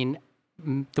 I mean,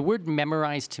 the word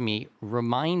memorize to me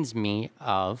reminds me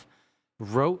of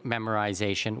rote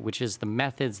memorization, which is the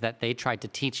methods that they tried to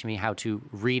teach me how to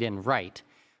read and write,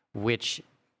 which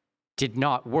did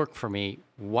not work for me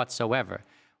whatsoever.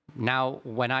 Now,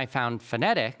 when I found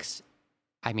phonetics,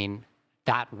 I mean,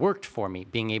 that worked for me,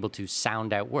 being able to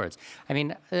sound out words. I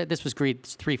mean, this was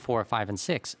grades 3, 4, 5, and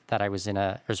 6 that I was in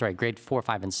grade 4,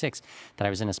 5, and 6 that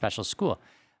I was in a special school.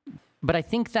 But I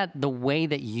think that the way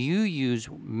that you use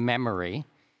memory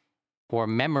or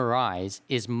memorize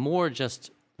is more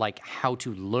just like how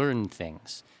to learn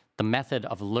things, the method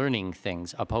of learning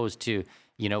things, opposed to,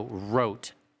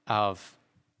 rote of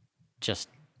just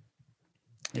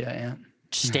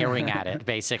staring at it,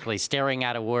 basically staring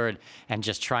at a word and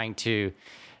just trying to,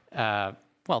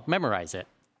 well, memorize it.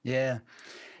 Yeah.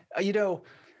 You know,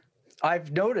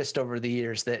 I've noticed over the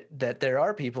years that there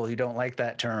are people who don't like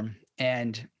that term.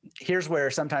 And here's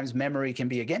where sometimes memory can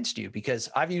be against you, because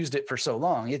I've used it for so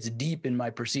long. It's deep in my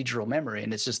procedural memory,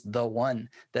 and it's just the one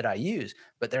that I use.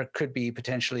 But there could be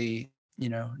potentially,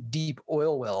 deep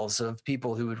oil wells of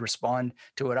people who would respond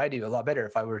to what I do a lot better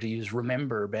if I were to use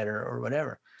remember better or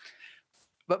whatever.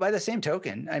 But by the same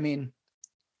token, I mean,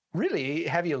 really,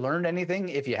 have you learned anything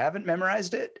if you haven't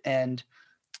memorized it? And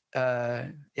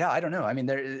yeah, I don't know. I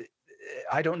mean,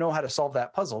 I don't know how to solve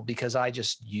that puzzle because I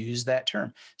just use that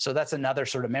term. So that's another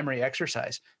sort of memory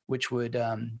exercise, which would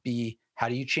be, how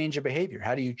do you change a behavior?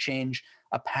 How do you change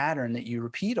a pattern that you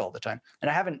repeat all the time? And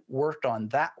I haven't worked on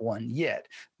that one yet,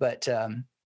 but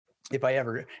if I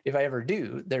ever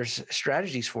do, there's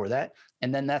strategies for that.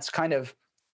 And then that's kind of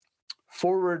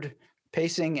forward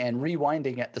pacing and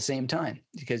rewinding at the same time,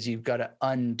 because you've got to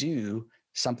undo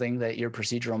something that your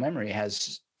procedural memory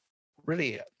has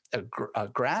really a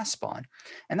grasp on.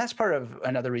 And that's part of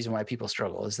another reason why people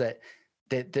struggle, is that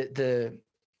the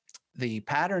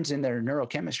patterns in their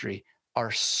neurochemistry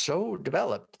are so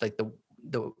developed, like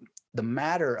the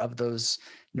matter of those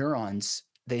neurons,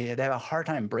 they have a hard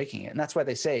time breaking it. And that's why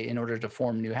they say, in order to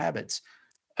form new habits,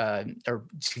 or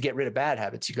to get rid of bad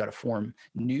habits, you got to form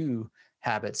new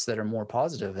habits that are more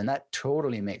positive. And that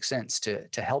totally makes sense to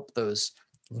help those,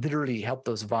 literally help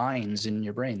those vines in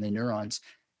your brain, the neurons,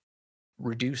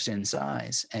 reduce in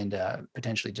size and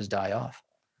potentially just die off.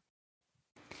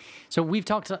 So we've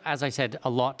talked, as I said, a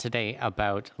lot today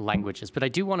about languages, but I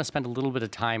do want to spend a little bit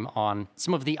of time on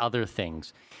some of the other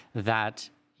things that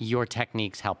your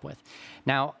techniques help with.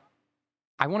 Now,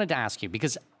 I wanted to ask you,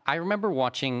 because I remember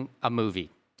watching a movie,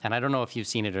 and I don't know if you've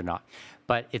seen it or not,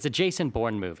 but it's a Jason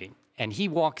Bourne movie. And he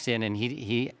walks in and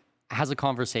he has a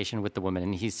conversation with the woman,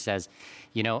 and he says,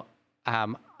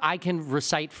 I can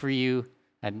recite for you,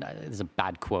 and this is a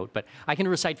bad quote, but I can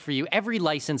recite for you every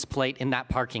license plate in that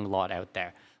parking lot out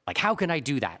there. Like, how can I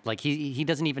do that? Like, he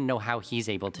doesn't even know how he's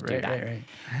able to do that.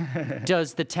 Right.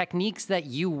 Does the techniques that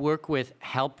you work with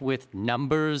help with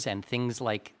numbers and things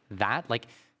like that? Like,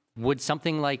 would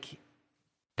something like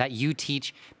that you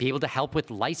teach be able to help with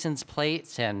license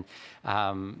plates and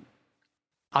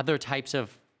other types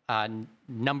of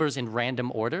numbers in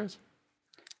random orders?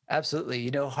 Absolutely.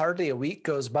 Hardly a week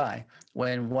goes by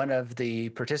when one of the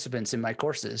participants in my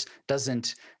courses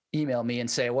doesn't email me and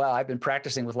say, wow, I've been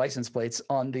practicing with license plates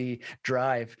on the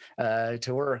drive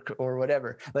to work or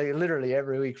whatever. Like, literally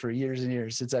every week for years and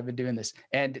years since I've been doing this.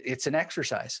 And it's an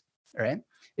exercise, right?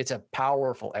 It's a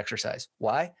powerful exercise.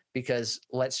 Why? Because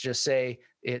let's just say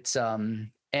it's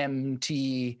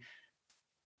MT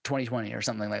 2020 or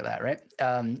something like that, right?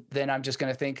 Then I'm just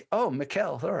going to think, oh,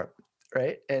 Mikkel Thorpe,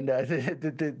 right? And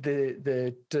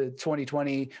the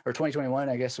 2020 or 2021,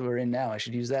 I guess we're in now. I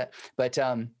should use that. But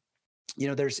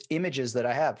there's images that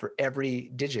I have for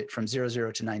every digit from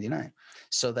 00 to 99,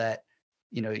 so that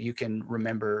you can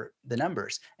remember the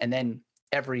numbers. And then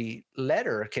every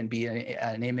letter can be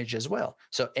an image as well.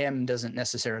 So M doesn't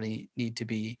necessarily need to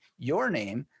be your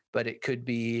name, but it could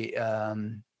be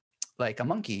like a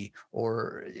monkey,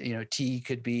 or T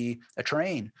could be a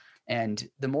train. And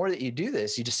the more that you do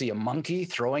this, you just see a monkey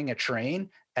throwing a train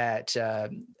at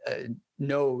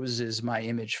nose is my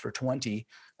image for 20.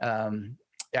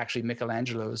 Actually,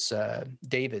 Michelangelo's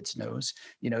David's nose,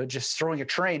 just throwing a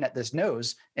train at this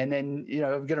nose. And then,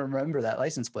 I'm going to remember that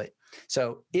license plate.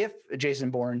 So if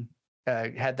Jason Bourne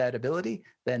had that ability,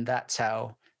 then that's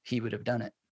how he would have done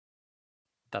it.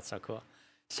 That's so cool.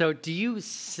 So do you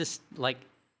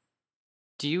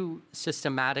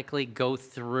systematically go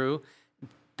through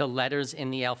the letters in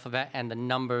the alphabet and the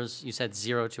numbers, you said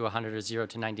 0 to 100 or 0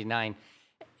 to 99,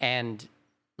 and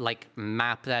like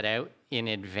map that out in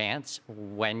advance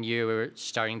when you're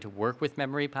starting to work with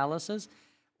memory palaces?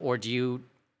 Or do you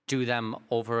do them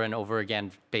over and over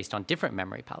again based on different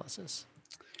memory palaces?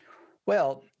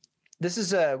 Well, this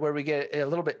is where we get a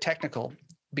little bit technical,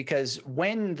 because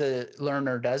when the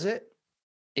learner does it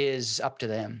is up to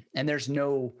them, and there's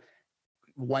no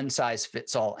one size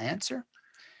fits all answer.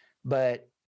 But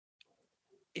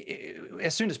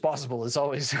as soon as possible is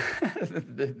always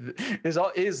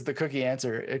is the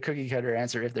cookie cutter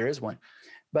answer, if there is one.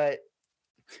 But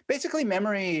basically,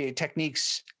 memory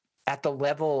techniques at the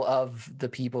level of the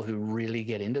people who really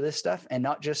get into this stuff, and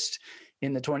not just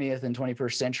in the 20th and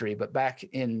 21st century, but back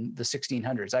in the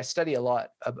 1600s. I study a lot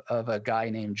of a guy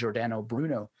named Giordano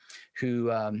Bruno, who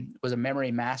was a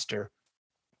memory master.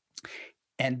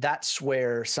 And that's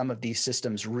where some of these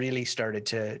systems really started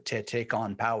to take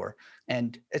on power.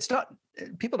 And it's not,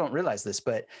 people don't realize this,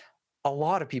 but a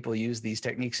lot of people use these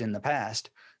techniques in the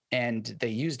past And they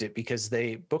used it because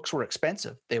books were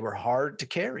expensive. They were hard to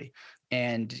carry.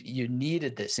 And you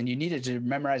needed this, and you needed to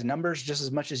memorize numbers just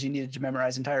as much as you needed to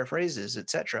memorize entire phrases,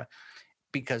 etc.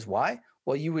 Because why?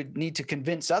 Well, you would need to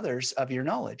convince others of your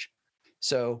knowledge.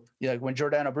 So, like when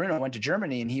Giordano Bruno went to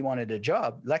Germany and he wanted a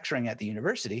job lecturing at the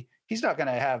university, he's not going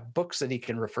to have books that he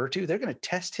can refer to. They're going to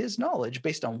test his knowledge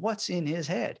based on what's in his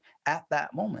head at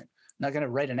that moment. Not going to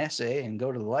write an essay and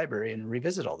go to the library and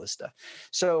revisit all this stuff.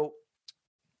 So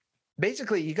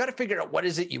basically, you got to figure out what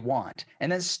is it you want and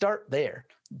then start there.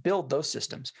 Build those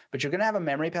systems. But you're going to have a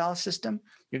memory palace system.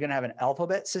 You're going to have an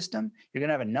alphabet system. You're going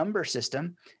to have a number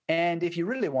system. And if you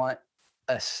really want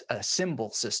a symbol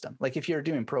system, like if you're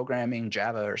doing programming,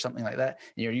 Java or something like that,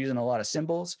 and you're using a lot of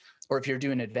symbols, or if you're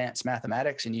doing advanced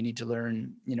mathematics and you need to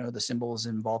learn, the symbols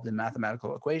involved in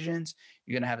mathematical equations,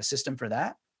 you're going to have a system for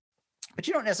that. But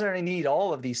you don't necessarily need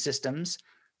all of these systems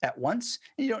at once.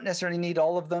 And you don't necessarily need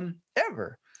all of them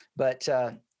ever. But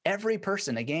every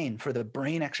person, again, for the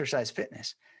brain exercise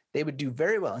fitness, they would do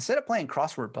very well. Instead of playing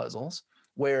crossword puzzles,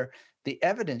 where the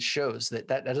evidence shows that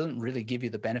doesn't really give you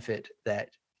the benefit that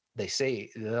they say,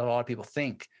 that a lot of people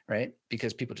think, right?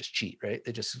 Because people just cheat, right?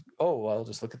 They just, I'll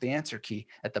just look at the answer key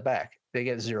at the back. They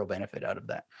get zero benefit out of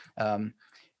that.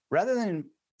 Rather than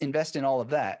invest in all of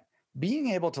that, being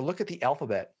able to look at the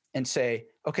alphabet and say,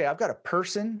 okay, I've got a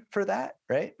person for that,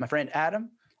 right? My friend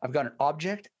Adam. I've got an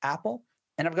object, Apple.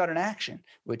 And I've got an action,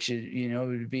 which is,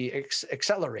 would be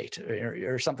accelerate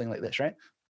or something like this, right?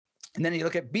 And then you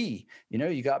look at B,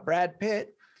 you got Brad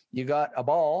Pitt, you got a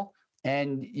ball,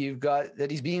 and you've got that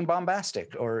he's being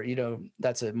bombastic, or,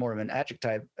 that's a more of an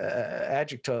adjectival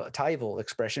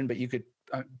expression, but you could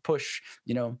push,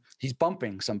 he's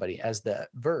bumping somebody as the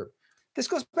verb. This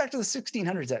goes back to the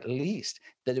 1600s at least,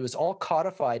 that it was all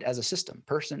codified as a system,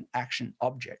 person, action,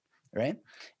 object, right?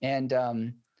 And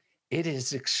it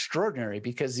is extraordinary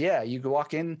because, you could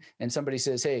walk in and somebody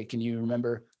says, hey, can you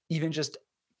remember even just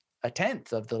a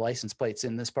tenth of the license plates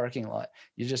in this parking lot?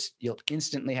 You'll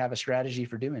instantly have a strategy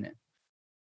for doing it.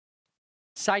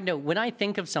 Side note, when I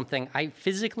think of something, I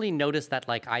physically notice that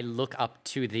I look up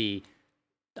to the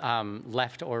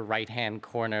left or right-hand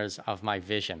corners of my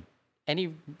vision.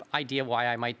 Any idea why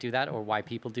I might do that or why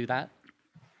people do that?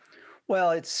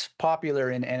 Well, it's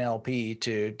popular in NLP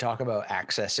to talk about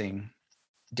accessing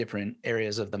different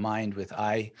areas of the mind with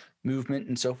eye movement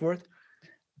and so forth.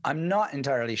 I'm not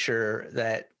entirely sure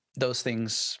that those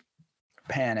things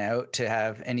pan out to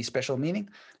have any special meaning,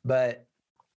 but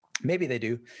maybe they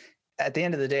do. At the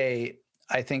end of the day,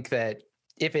 I think that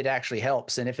if it actually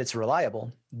helps and if it's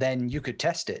reliable, then you could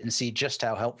test it and see just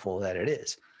how helpful that it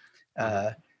is.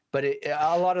 But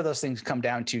a lot of those things come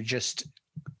down to just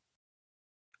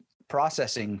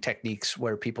processing techniques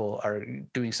where people are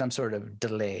doing some sort of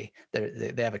delay.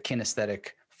 They have a kinesthetic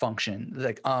function,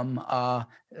 like are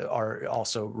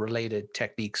also related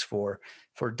techniques for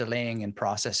delaying and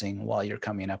processing while you're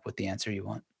coming up with the answer you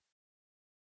want.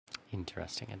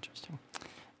 Interesting.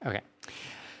 Okay.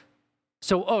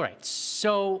 So, all right.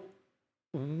 So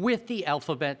with the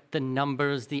alphabet, the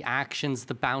numbers, the actions,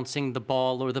 the bouncing, the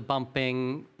ball or the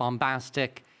bumping,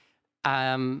 bombastic,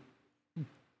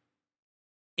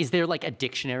 is there a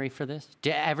dictionary for this?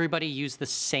 Do everybody use the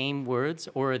same words,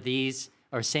 or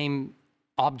are same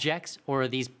objects, or are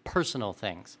these personal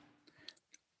things?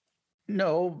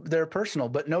 No, they're personal,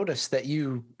 but notice that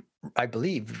you, I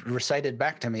believe, recited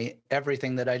back to me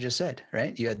everything that I just said,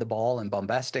 right? You had the ball and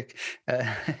bombastic,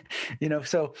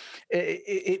 so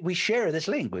we share this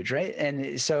language, right?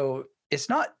 And so it's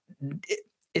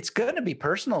going to be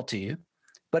personal to you,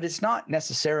 but it's not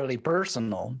necessarily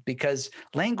personal because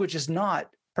language is not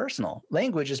personal.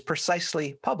 Language is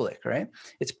precisely public, right?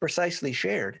 It's precisely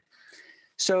shared.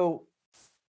 So,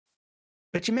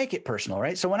 but you make it personal,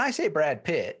 right? So when I say Brad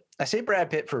Pitt, I say Brad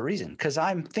Pitt for a reason, because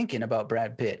I'm thinking about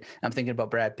Brad Pitt. I'm thinking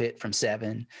about Brad Pitt from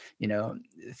Seven,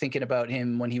 thinking about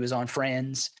him when he was on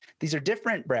Friends. These are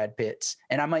different Brad Pitts,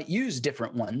 and I might use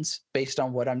different ones based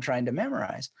on what I'm trying to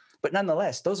memorize. But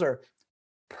nonetheless, those are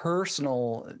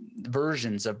personal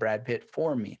versions of Brad Pitt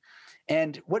for me.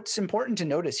 And what's important to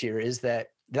notice here is that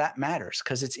matters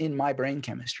because it's in my brain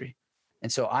chemistry.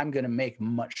 And so I'm going to make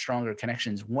much stronger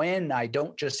connections when I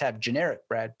don't just have generic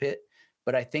Brad Pitt,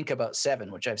 but I think about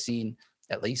Seven, which I've seen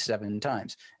at least 7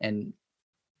 times. And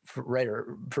for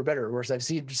better or worse, I've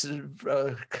seen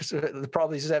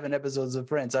probably 7 episodes of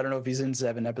Friends. I don't know if he's in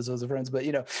 7 episodes of Friends, but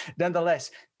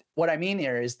nonetheless, what I mean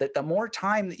here is that the more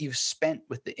time that you've spent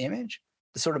with the image,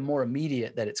 the sort of more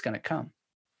immediate that it's going to come.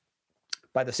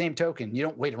 By the same token, you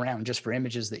don't wait around just for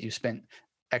images that you spent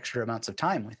extra amounts of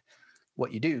time with.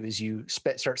 What you do is you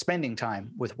start spending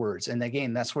time with words. And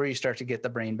again, that's where you start to get the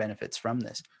brain benefits from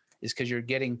this. is because you're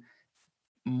getting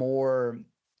more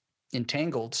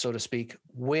entangled, so to speak,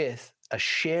 with a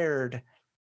shared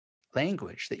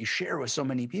language that you share with so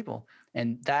many people.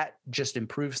 And that just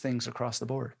improves things across the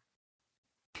board.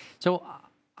 So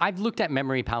I've looked at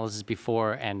memory palaces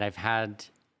before, and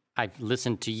I've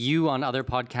listened to you on other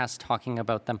podcasts talking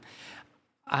about them.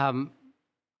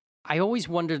 I always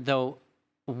wondered though,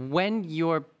 when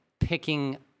you're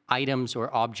picking items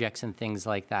or objects and things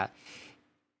like that,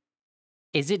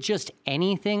 is it just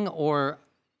anything, or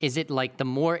is it like the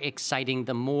more exciting,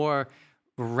 the more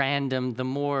random, the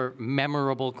more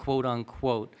memorable, quote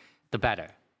unquote, the better?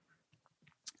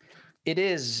 It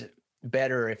is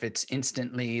better if it's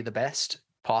instantly the best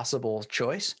possible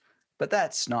choice, but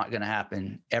that's not going to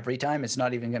happen every time. It's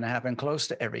not even going to happen close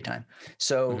to every time.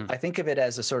 So I think of it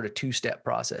as a sort of two-step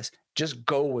process. Just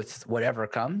go with whatever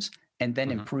comes and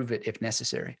then improve it if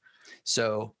necessary.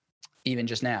 So even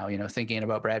just now, thinking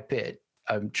about Brad Pitt,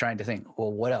 I'm trying to think,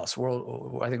 well, what else?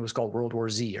 I think it was called World War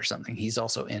Z or something. He's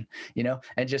also in,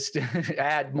 and just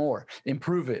add more,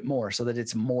 improve it more so that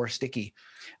it's more sticky.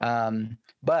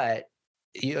 But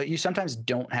you sometimes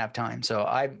don't have time. So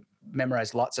I've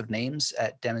memorized lots of names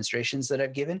at demonstrations that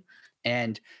I've given,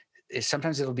 and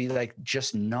sometimes it'll be like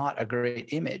just not a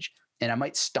great image, and I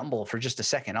might stumble for just a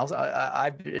second.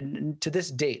 I've to this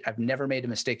date, I've never made a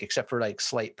mistake except for like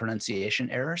slight pronunciation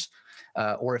errors,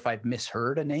 or if I've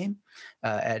misheard a name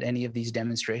at any of these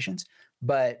demonstrations.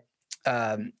 But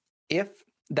if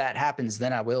that happens,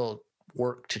 then I will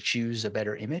work to choose a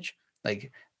better image.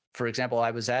 Like, for example,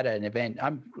 I was at an event.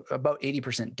 I'm about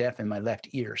 80% deaf in my left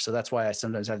ear. So that's why I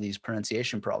sometimes have these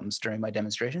pronunciation problems during my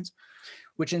demonstrations,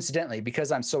 which incidentally,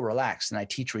 because I'm so relaxed and I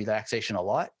teach relaxation a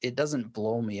lot, it doesn't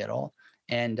blow me at all.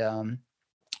 And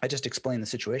I just explain the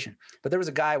situation. But there was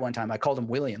a guy one time, I called him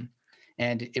William,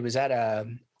 and it was at a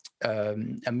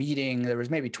meeting. There was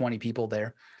maybe 20 people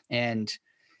there, and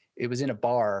it was in a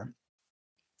bar.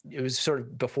 It was sort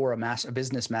of before a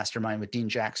business mastermind with Dean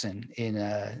Jackson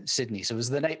in Sydney. So it was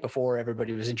the night before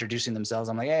everybody was introducing themselves.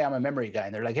 I'm like, hey, I'm a memory guy.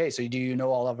 And they're like, hey, so do you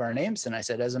know all of our names? And I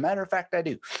said, as a matter of fact, I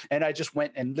do. And I just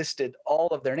went and listed all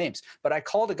of their names. But I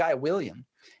called a guy William,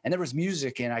 and there was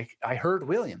music, and I heard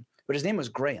William, but his name was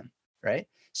Graham, right?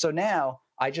 So now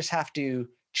I just have to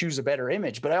choose a better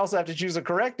image, but I also have to choose a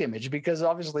correct image, because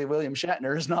obviously William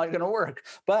Shatner is not going to work.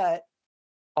 But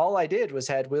all I did was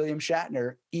had William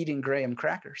Shatner eating Graham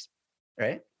crackers,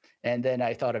 right? And then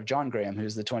I thought of John Graham,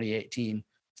 who's the 2018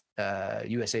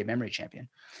 USA memory champion.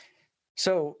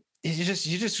 So you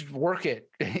just work it.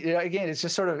 Again, it's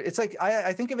just sort of, it's like,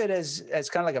 I think of it as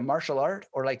kind of like a martial art,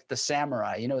 or like the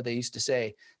samurai. They used to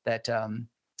say that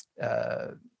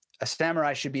a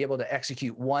samurai should be able to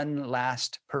execute one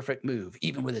last perfect move,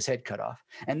 even with his head cut off.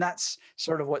 And that's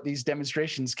sort of what these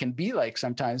demonstrations can be like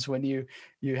sometimes, when you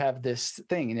have this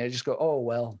thing and you just go, oh,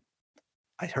 well,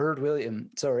 I heard William,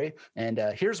 sorry, and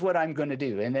here's what I'm going to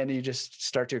do. And then you just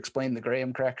start to explain the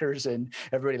Graham crackers, and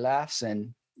everybody laughs,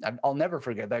 and I'll never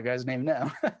forget that guy's name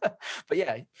now. But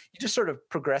yeah, you just sort of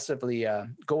progressively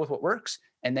go with what works.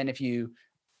 And then if you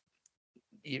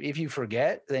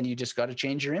forget, then you just got to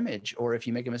change your image. Or if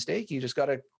you make a mistake, you just got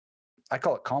to, I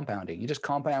call it compounding. You just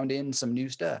compound in some new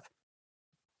stuff.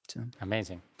 So.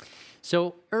 Amazing.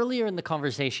 So earlier in the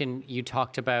conversation, you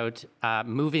talked about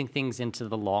moving things into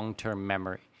the long-term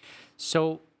memory.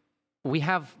 So we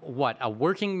have a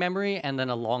working memory and then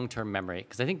a long-term memory?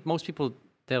 Because I think most people,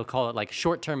 they'll call it like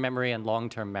short-term memory and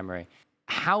long-term memory.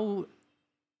 How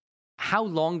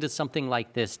long does something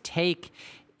like this take?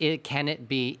 Can it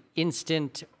be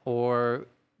instant, or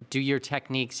do your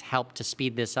techniques help to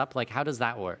speed this up? Like, how does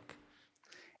that work?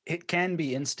 It can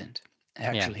be instant,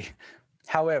 actually. Yeah.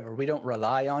 However, we don't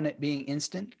rely on it being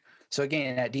instant. So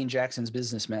again, at Dean Jackson's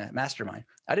business mastermind,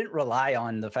 I didn't rely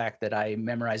on the fact that I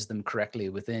memorized them correctly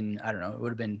within, I don't know, it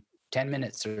would have been 10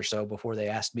 minutes or so before they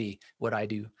asked me what I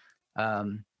do.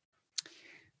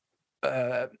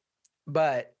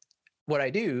 But what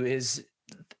I do is,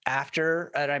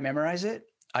 after I memorize it,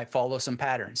 I follow some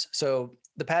patterns. So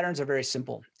the patterns are very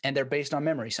simple, and they're based on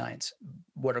memory science,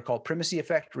 what are called primacy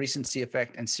effect, recency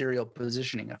effect, and serial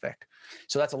positioning effect.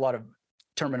 So that's a lot of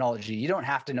terminology. You don't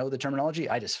have to know the terminology.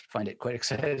 I just find it quite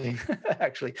exciting,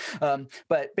 actually.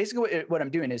 But basically what I'm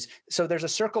doing is, so there's a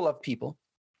circle of people,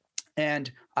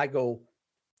 and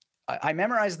I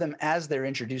memorize them as they're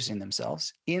introducing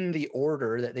themselves in the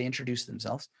order that they introduce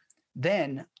themselves.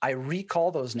 Then I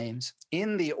recall those names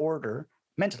in the order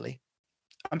mentally.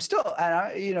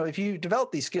 If you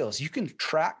develop these skills, you can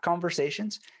track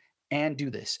conversations and do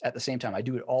this at the same time. I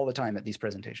do it all the time at these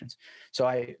presentations. So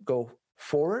I go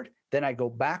forward, then I go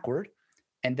backward,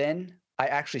 and then I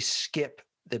actually skip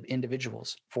the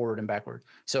individuals forward and backward.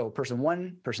 So person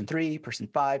 1, person 3, person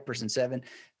 5, person 7,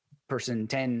 person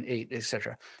 10, 8,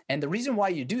 etc. And the reason why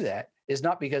you do that is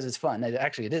not because it's fun.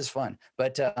 Actually, it is fun,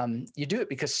 but you do it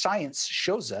because science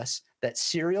shows us that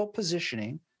serial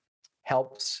positioning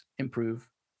helps improve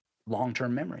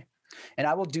long-term memory. And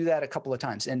I will do that a couple of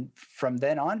times. And from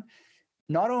then on,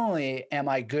 not only am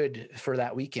I good for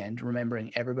that weekend,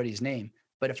 remembering everybody's name,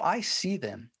 but if I see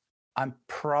them, I'm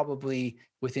probably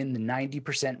within the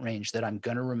 90% range that I'm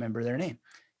going to remember their name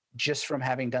just from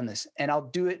having done this. And I'll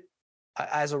do it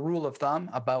as a rule of thumb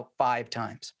about 5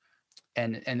 times.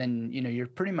 And then, you're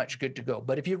pretty much good to go.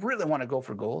 But if you really want to go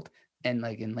for gold, and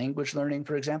like in language learning,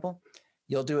 for example,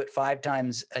 you'll do it 5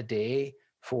 times a day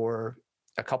for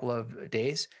a couple of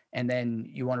days. And then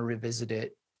you want to revisit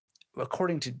it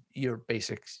according to your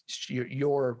basics,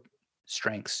 your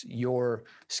strengths, your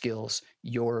skills,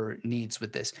 your needs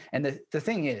with this. And the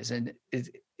thing is, and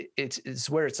it's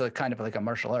where it's a kind of like a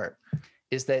martial art,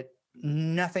 is that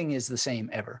nothing is the same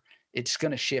ever. It's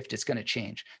going to shift. It's going to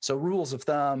change. So rules of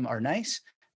thumb are nice,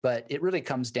 but it really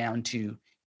comes down to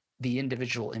the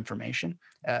individual information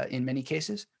in many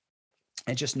cases,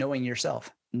 and just knowing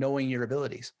yourself, knowing your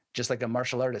abilities. Just like a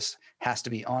martial artist has to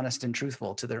be honest and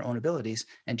truthful to their own abilities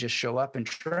and just show up and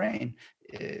train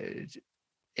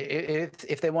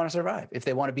if they want to survive, if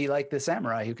they want to be like the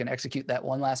samurai who can execute that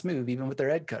one last move even with their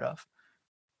head cut off.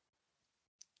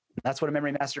 That's what a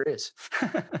memory master is.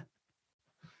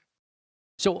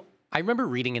 So I remember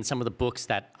reading in some of the books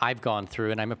that I've gone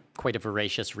through, and I'm quite a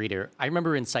voracious reader. I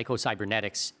remember in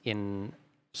Psycho-Cybernetics,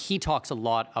 he talks a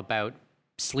lot about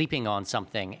sleeping on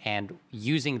something and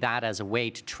using that as a way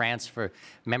to transfer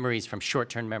memories from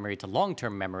short-term memory to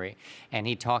long-term memory. And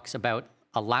he talks about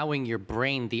allowing your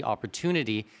brain the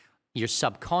opportunity, your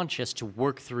subconscious, to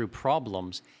work through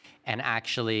problems and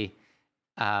actually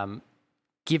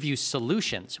give you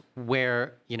solutions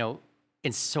where,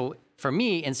 and so for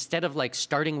me, instead of like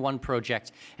starting one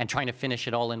project and trying to finish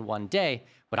it all in one day,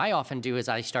 what I often do is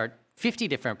I start 50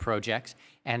 different projects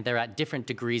and they're at different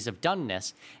degrees of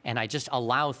doneness, and I just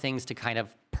allow things to kind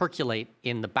of percolate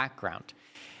in the background.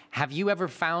 Have you ever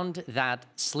found that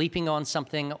sleeping on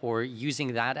something or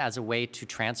using that as a way to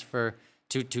transfer,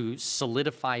 to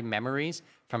solidify memories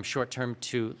from short-term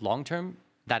to long-term,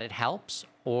 that it helps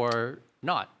or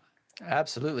not?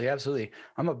 Absolutely, absolutely.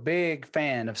 I'm a big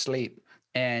fan of sleep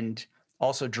and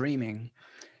also dreaming.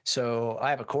 So I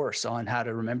have a course on how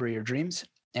to remember your dreams.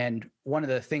 And one of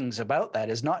the things about that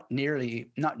is not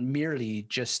merely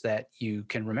just that you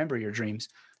can remember your dreams,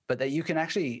 but that you can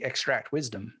actually extract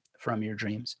wisdom from your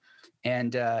dreams.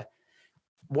 And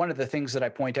one of the things that I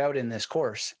point out in this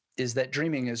course is that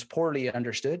dreaming is poorly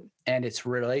understood, and its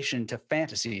relation to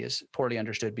fantasy is poorly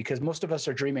understood, because most of us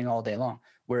are dreaming all day long.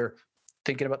 We're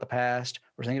thinking about the past,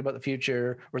 we're thinking about the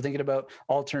future, we're thinking about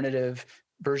alternative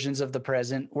versions of the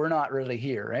present. We're not really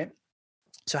here, right?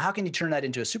 So how can you turn that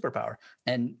into a superpower?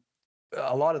 And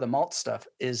a lot of the Malt stuff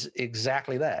is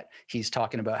exactly that. He's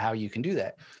talking about how you can do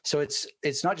that. So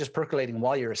it's not just percolating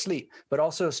while you're asleep, but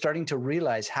also starting to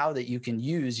realize how that you can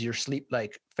use your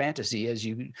sleep-like fantasy as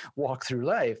you walk through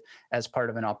life as part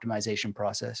of an optimization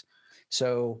process.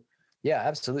 So yeah,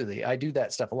 absolutely. I do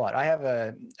that stuff a lot. I have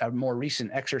a more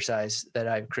recent exercise that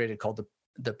I've created called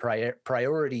the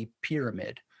priority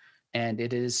pyramid. And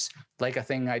it is like a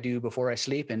thing I do before I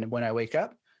sleep and when I wake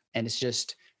up. And it's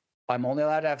just, I'm only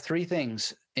allowed to have 3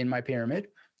 things in my pyramid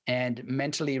and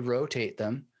mentally rotate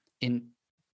them in,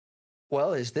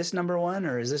 well, is this number 1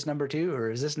 or is this number 2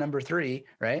 or is this number 3,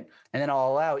 right? And then I'll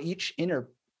allow each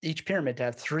pyramid to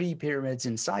have 3 pyramids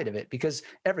inside of it, because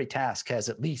every task has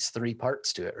at least 3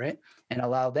 parts to it, right? And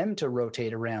allow them to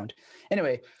rotate around.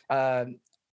 Anyway,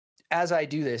 as I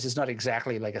do this, it's not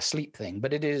exactly like a sleep thing,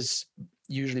 but it is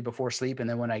usually before sleep. And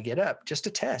then when I get up, just to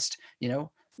test,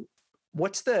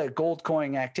 what's the gold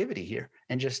coin activity here?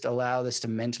 And just allow this to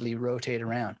mentally rotate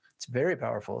around. It's very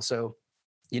powerful. So,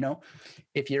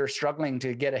 if you're struggling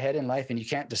to get ahead in life and you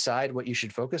can't decide what you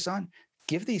should focus on,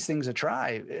 give these things a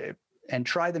try and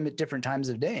try them at different times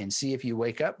of day and see if you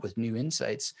wake up with new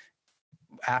insights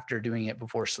after doing it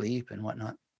before sleep and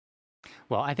whatnot.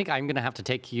 Well, I think I'm going to have to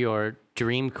take your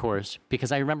dream course,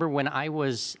 because I remember when I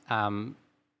was, I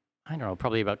don't know,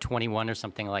 probably about 21 or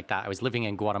something like that. I was living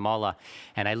in Guatemala,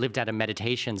 and I lived at a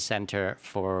meditation center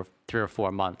for 3 or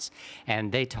 4 months,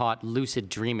 and they taught lucid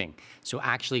dreaming. So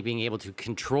actually being able to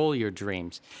control your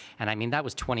dreams. And I mean, that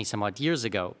was 20 some odd years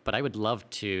ago, but I would love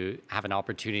to have an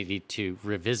opportunity to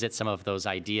revisit some of those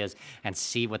ideas and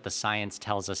see what the science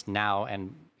tells us now,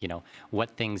 and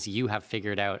what things you have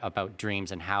figured out about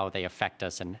dreams and how they affect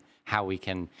us and how we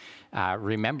can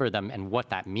remember them and what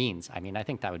that means. I mean, I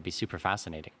think that would be super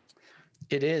fascinating.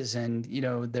 It is. And,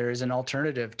 there is an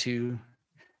alternative to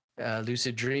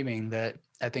lucid dreaming that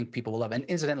I think people will love. And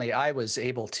incidentally, I was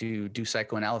able to do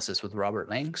psychoanalysis with Robert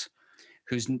Langs,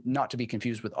 who's not to be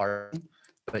confused with Art,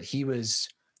 but he was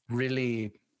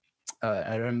really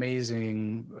an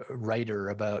amazing writer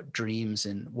about dreams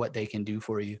and what they can do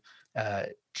for you,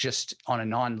 just on a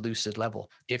non-lucid level,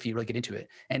 if you really get into it.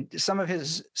 And some of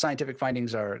his scientific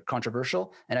findings are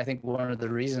controversial. And I think one of the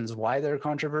reasons why they're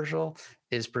controversial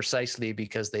is precisely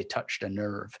because they touched a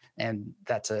nerve. And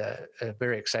that's a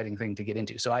very exciting thing to get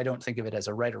into. So I don't think of it as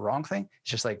a right or wrong thing.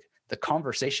 It's just like the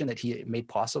conversation that he made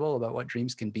possible about what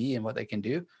dreams can be and what they can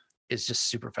do is just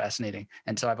super fascinating.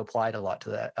 And so I've applied a lot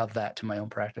to that to my own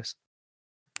practice.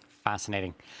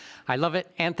 Fascinating. I love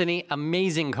it. Anthony,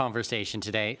 amazing conversation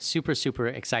today. Super, super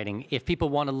exciting. If people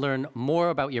want to learn more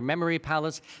about your memory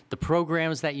palace, the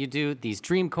programs that you do, these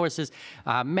dream courses,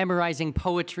 memorizing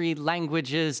poetry,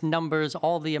 languages, numbers,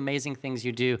 all the amazing things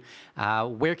you do,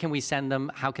 where can we send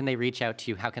them? How can they reach out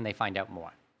to you? How can they find out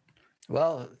more?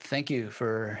 Well, thank you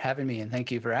for having me, and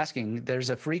thank you for asking. There's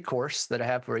a free course that I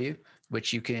have for you,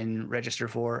 which you can register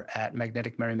for at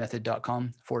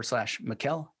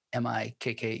magneticmemorymethod.com/Mikkel,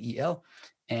 Mikkel.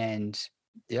 And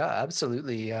yeah,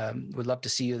 absolutely. Would love to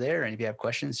see you there. And if you have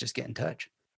questions, just get in touch.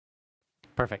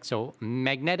 Perfect. So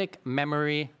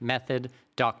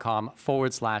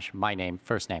magneticmemorymethod.com/my name,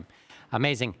 first name.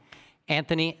 Amazing.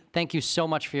 Anthony, thank you so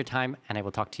much for your time, and I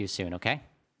will talk to you soon, okay?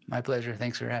 My pleasure.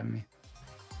 Thanks for having me.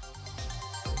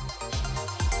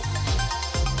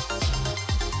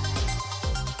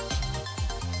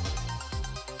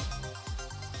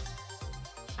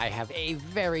 I have a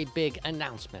very big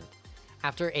announcement.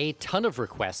 After a ton of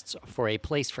requests for a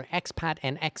place for expat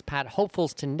and expat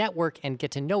hopefuls to network and get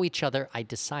to know each other, I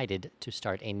decided to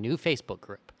start a new Facebook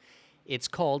group. It's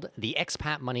called the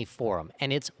Expat Money Forum,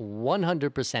 and it's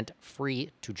 100% free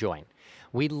to join.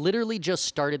 We literally just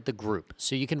started the group,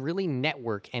 so you can really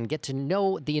network and get to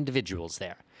know the individuals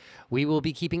there. We will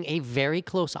be keeping a very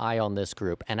close eye on this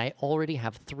group, and I already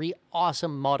have 3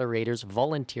 awesome moderators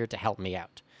volunteer to help me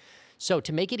out. So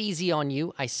to make it easy on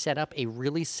you, I set up a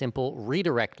really simple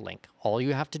redirect link. All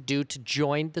you have to do to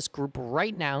join this group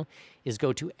right now is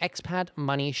go to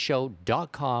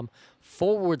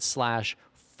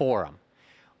expatmoneyshow.com/forum.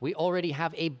 We already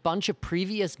have a bunch of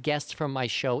previous guests from my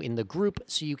show in the group,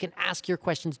 so you can ask your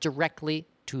questions directly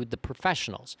to the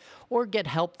professionals or get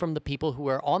help from the people who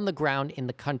are on the ground in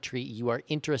the country you are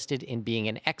interested in being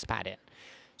an expat in.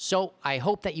 So I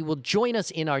hope that you will join us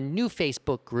in our new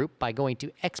Facebook group by going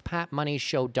to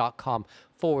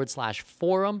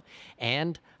expatmoneyshow.com/forum,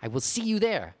 and I will see you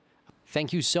there.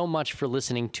 Thank you so much for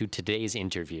listening to today's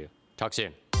interview. Talk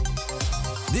soon.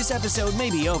 This episode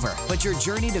may be over, but your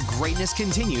journey to greatness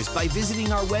continues by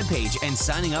visiting our webpage and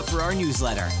signing up for our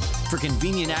newsletter. For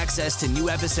convenient access to new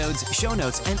episodes, show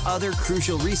notes, and other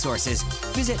crucial resources,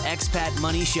 visit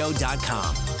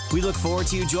expatmoneyshow.com. We look forward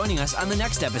to you joining us on the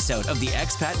next episode of the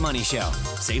Expat Money Show.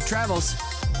 Safe travels.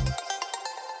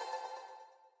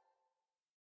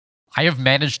 I have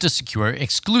managed to secure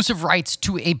exclusive rights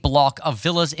to a block of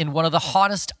villas in one of the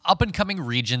hottest up-and-coming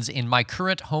regions in my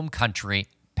current home country,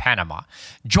 Panama.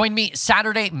 Join me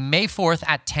Saturday, May 4th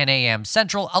at 10 a.m.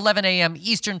 Central, 11 a.m.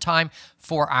 Eastern Time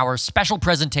for our special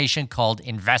presentation called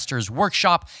Investors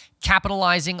Workshop,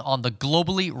 capitalizing on the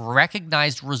globally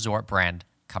recognized resort brand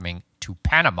coming to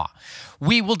Panama.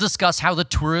 We will discuss how the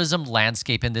tourism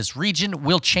landscape in this region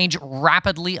will change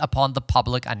rapidly upon the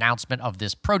public announcement of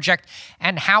this project,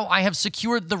 and how I have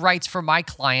secured the rights for my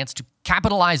clients to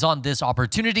capitalize on this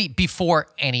opportunity before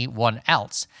anyone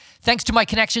else. Thanks to my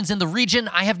connections in the region,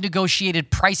 I have negotiated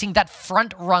pricing that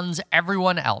front runs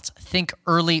everyone else. Think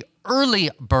early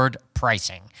bird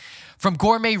pricing. From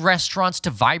gourmet restaurants to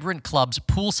vibrant clubs,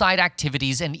 poolside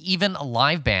activities, and even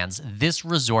live bands, this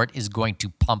resort is going to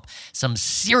pump some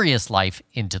serious life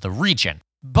into the region.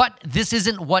 But this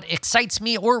isn't what excites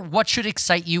me or what should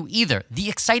excite you either. The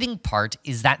exciting part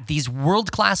is that these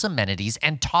world-class amenities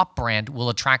and top brand will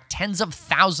attract tens of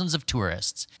thousands of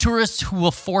tourists. Tourists who will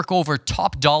fork over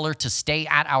top dollar to stay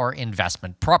at our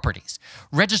investment properties.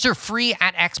 Register free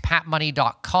at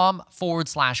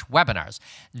expatmoney.com/webinars.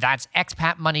 That's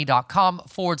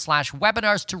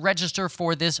expatmoney.com/webinars to register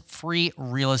for this free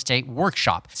real estate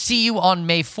workshop. See you on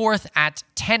May 4th at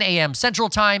 10 a.m. Central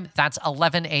Time. That's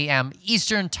 11 a.m.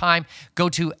 Eastern Time. Go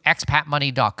to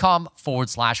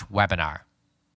expatmoney.com/webinar.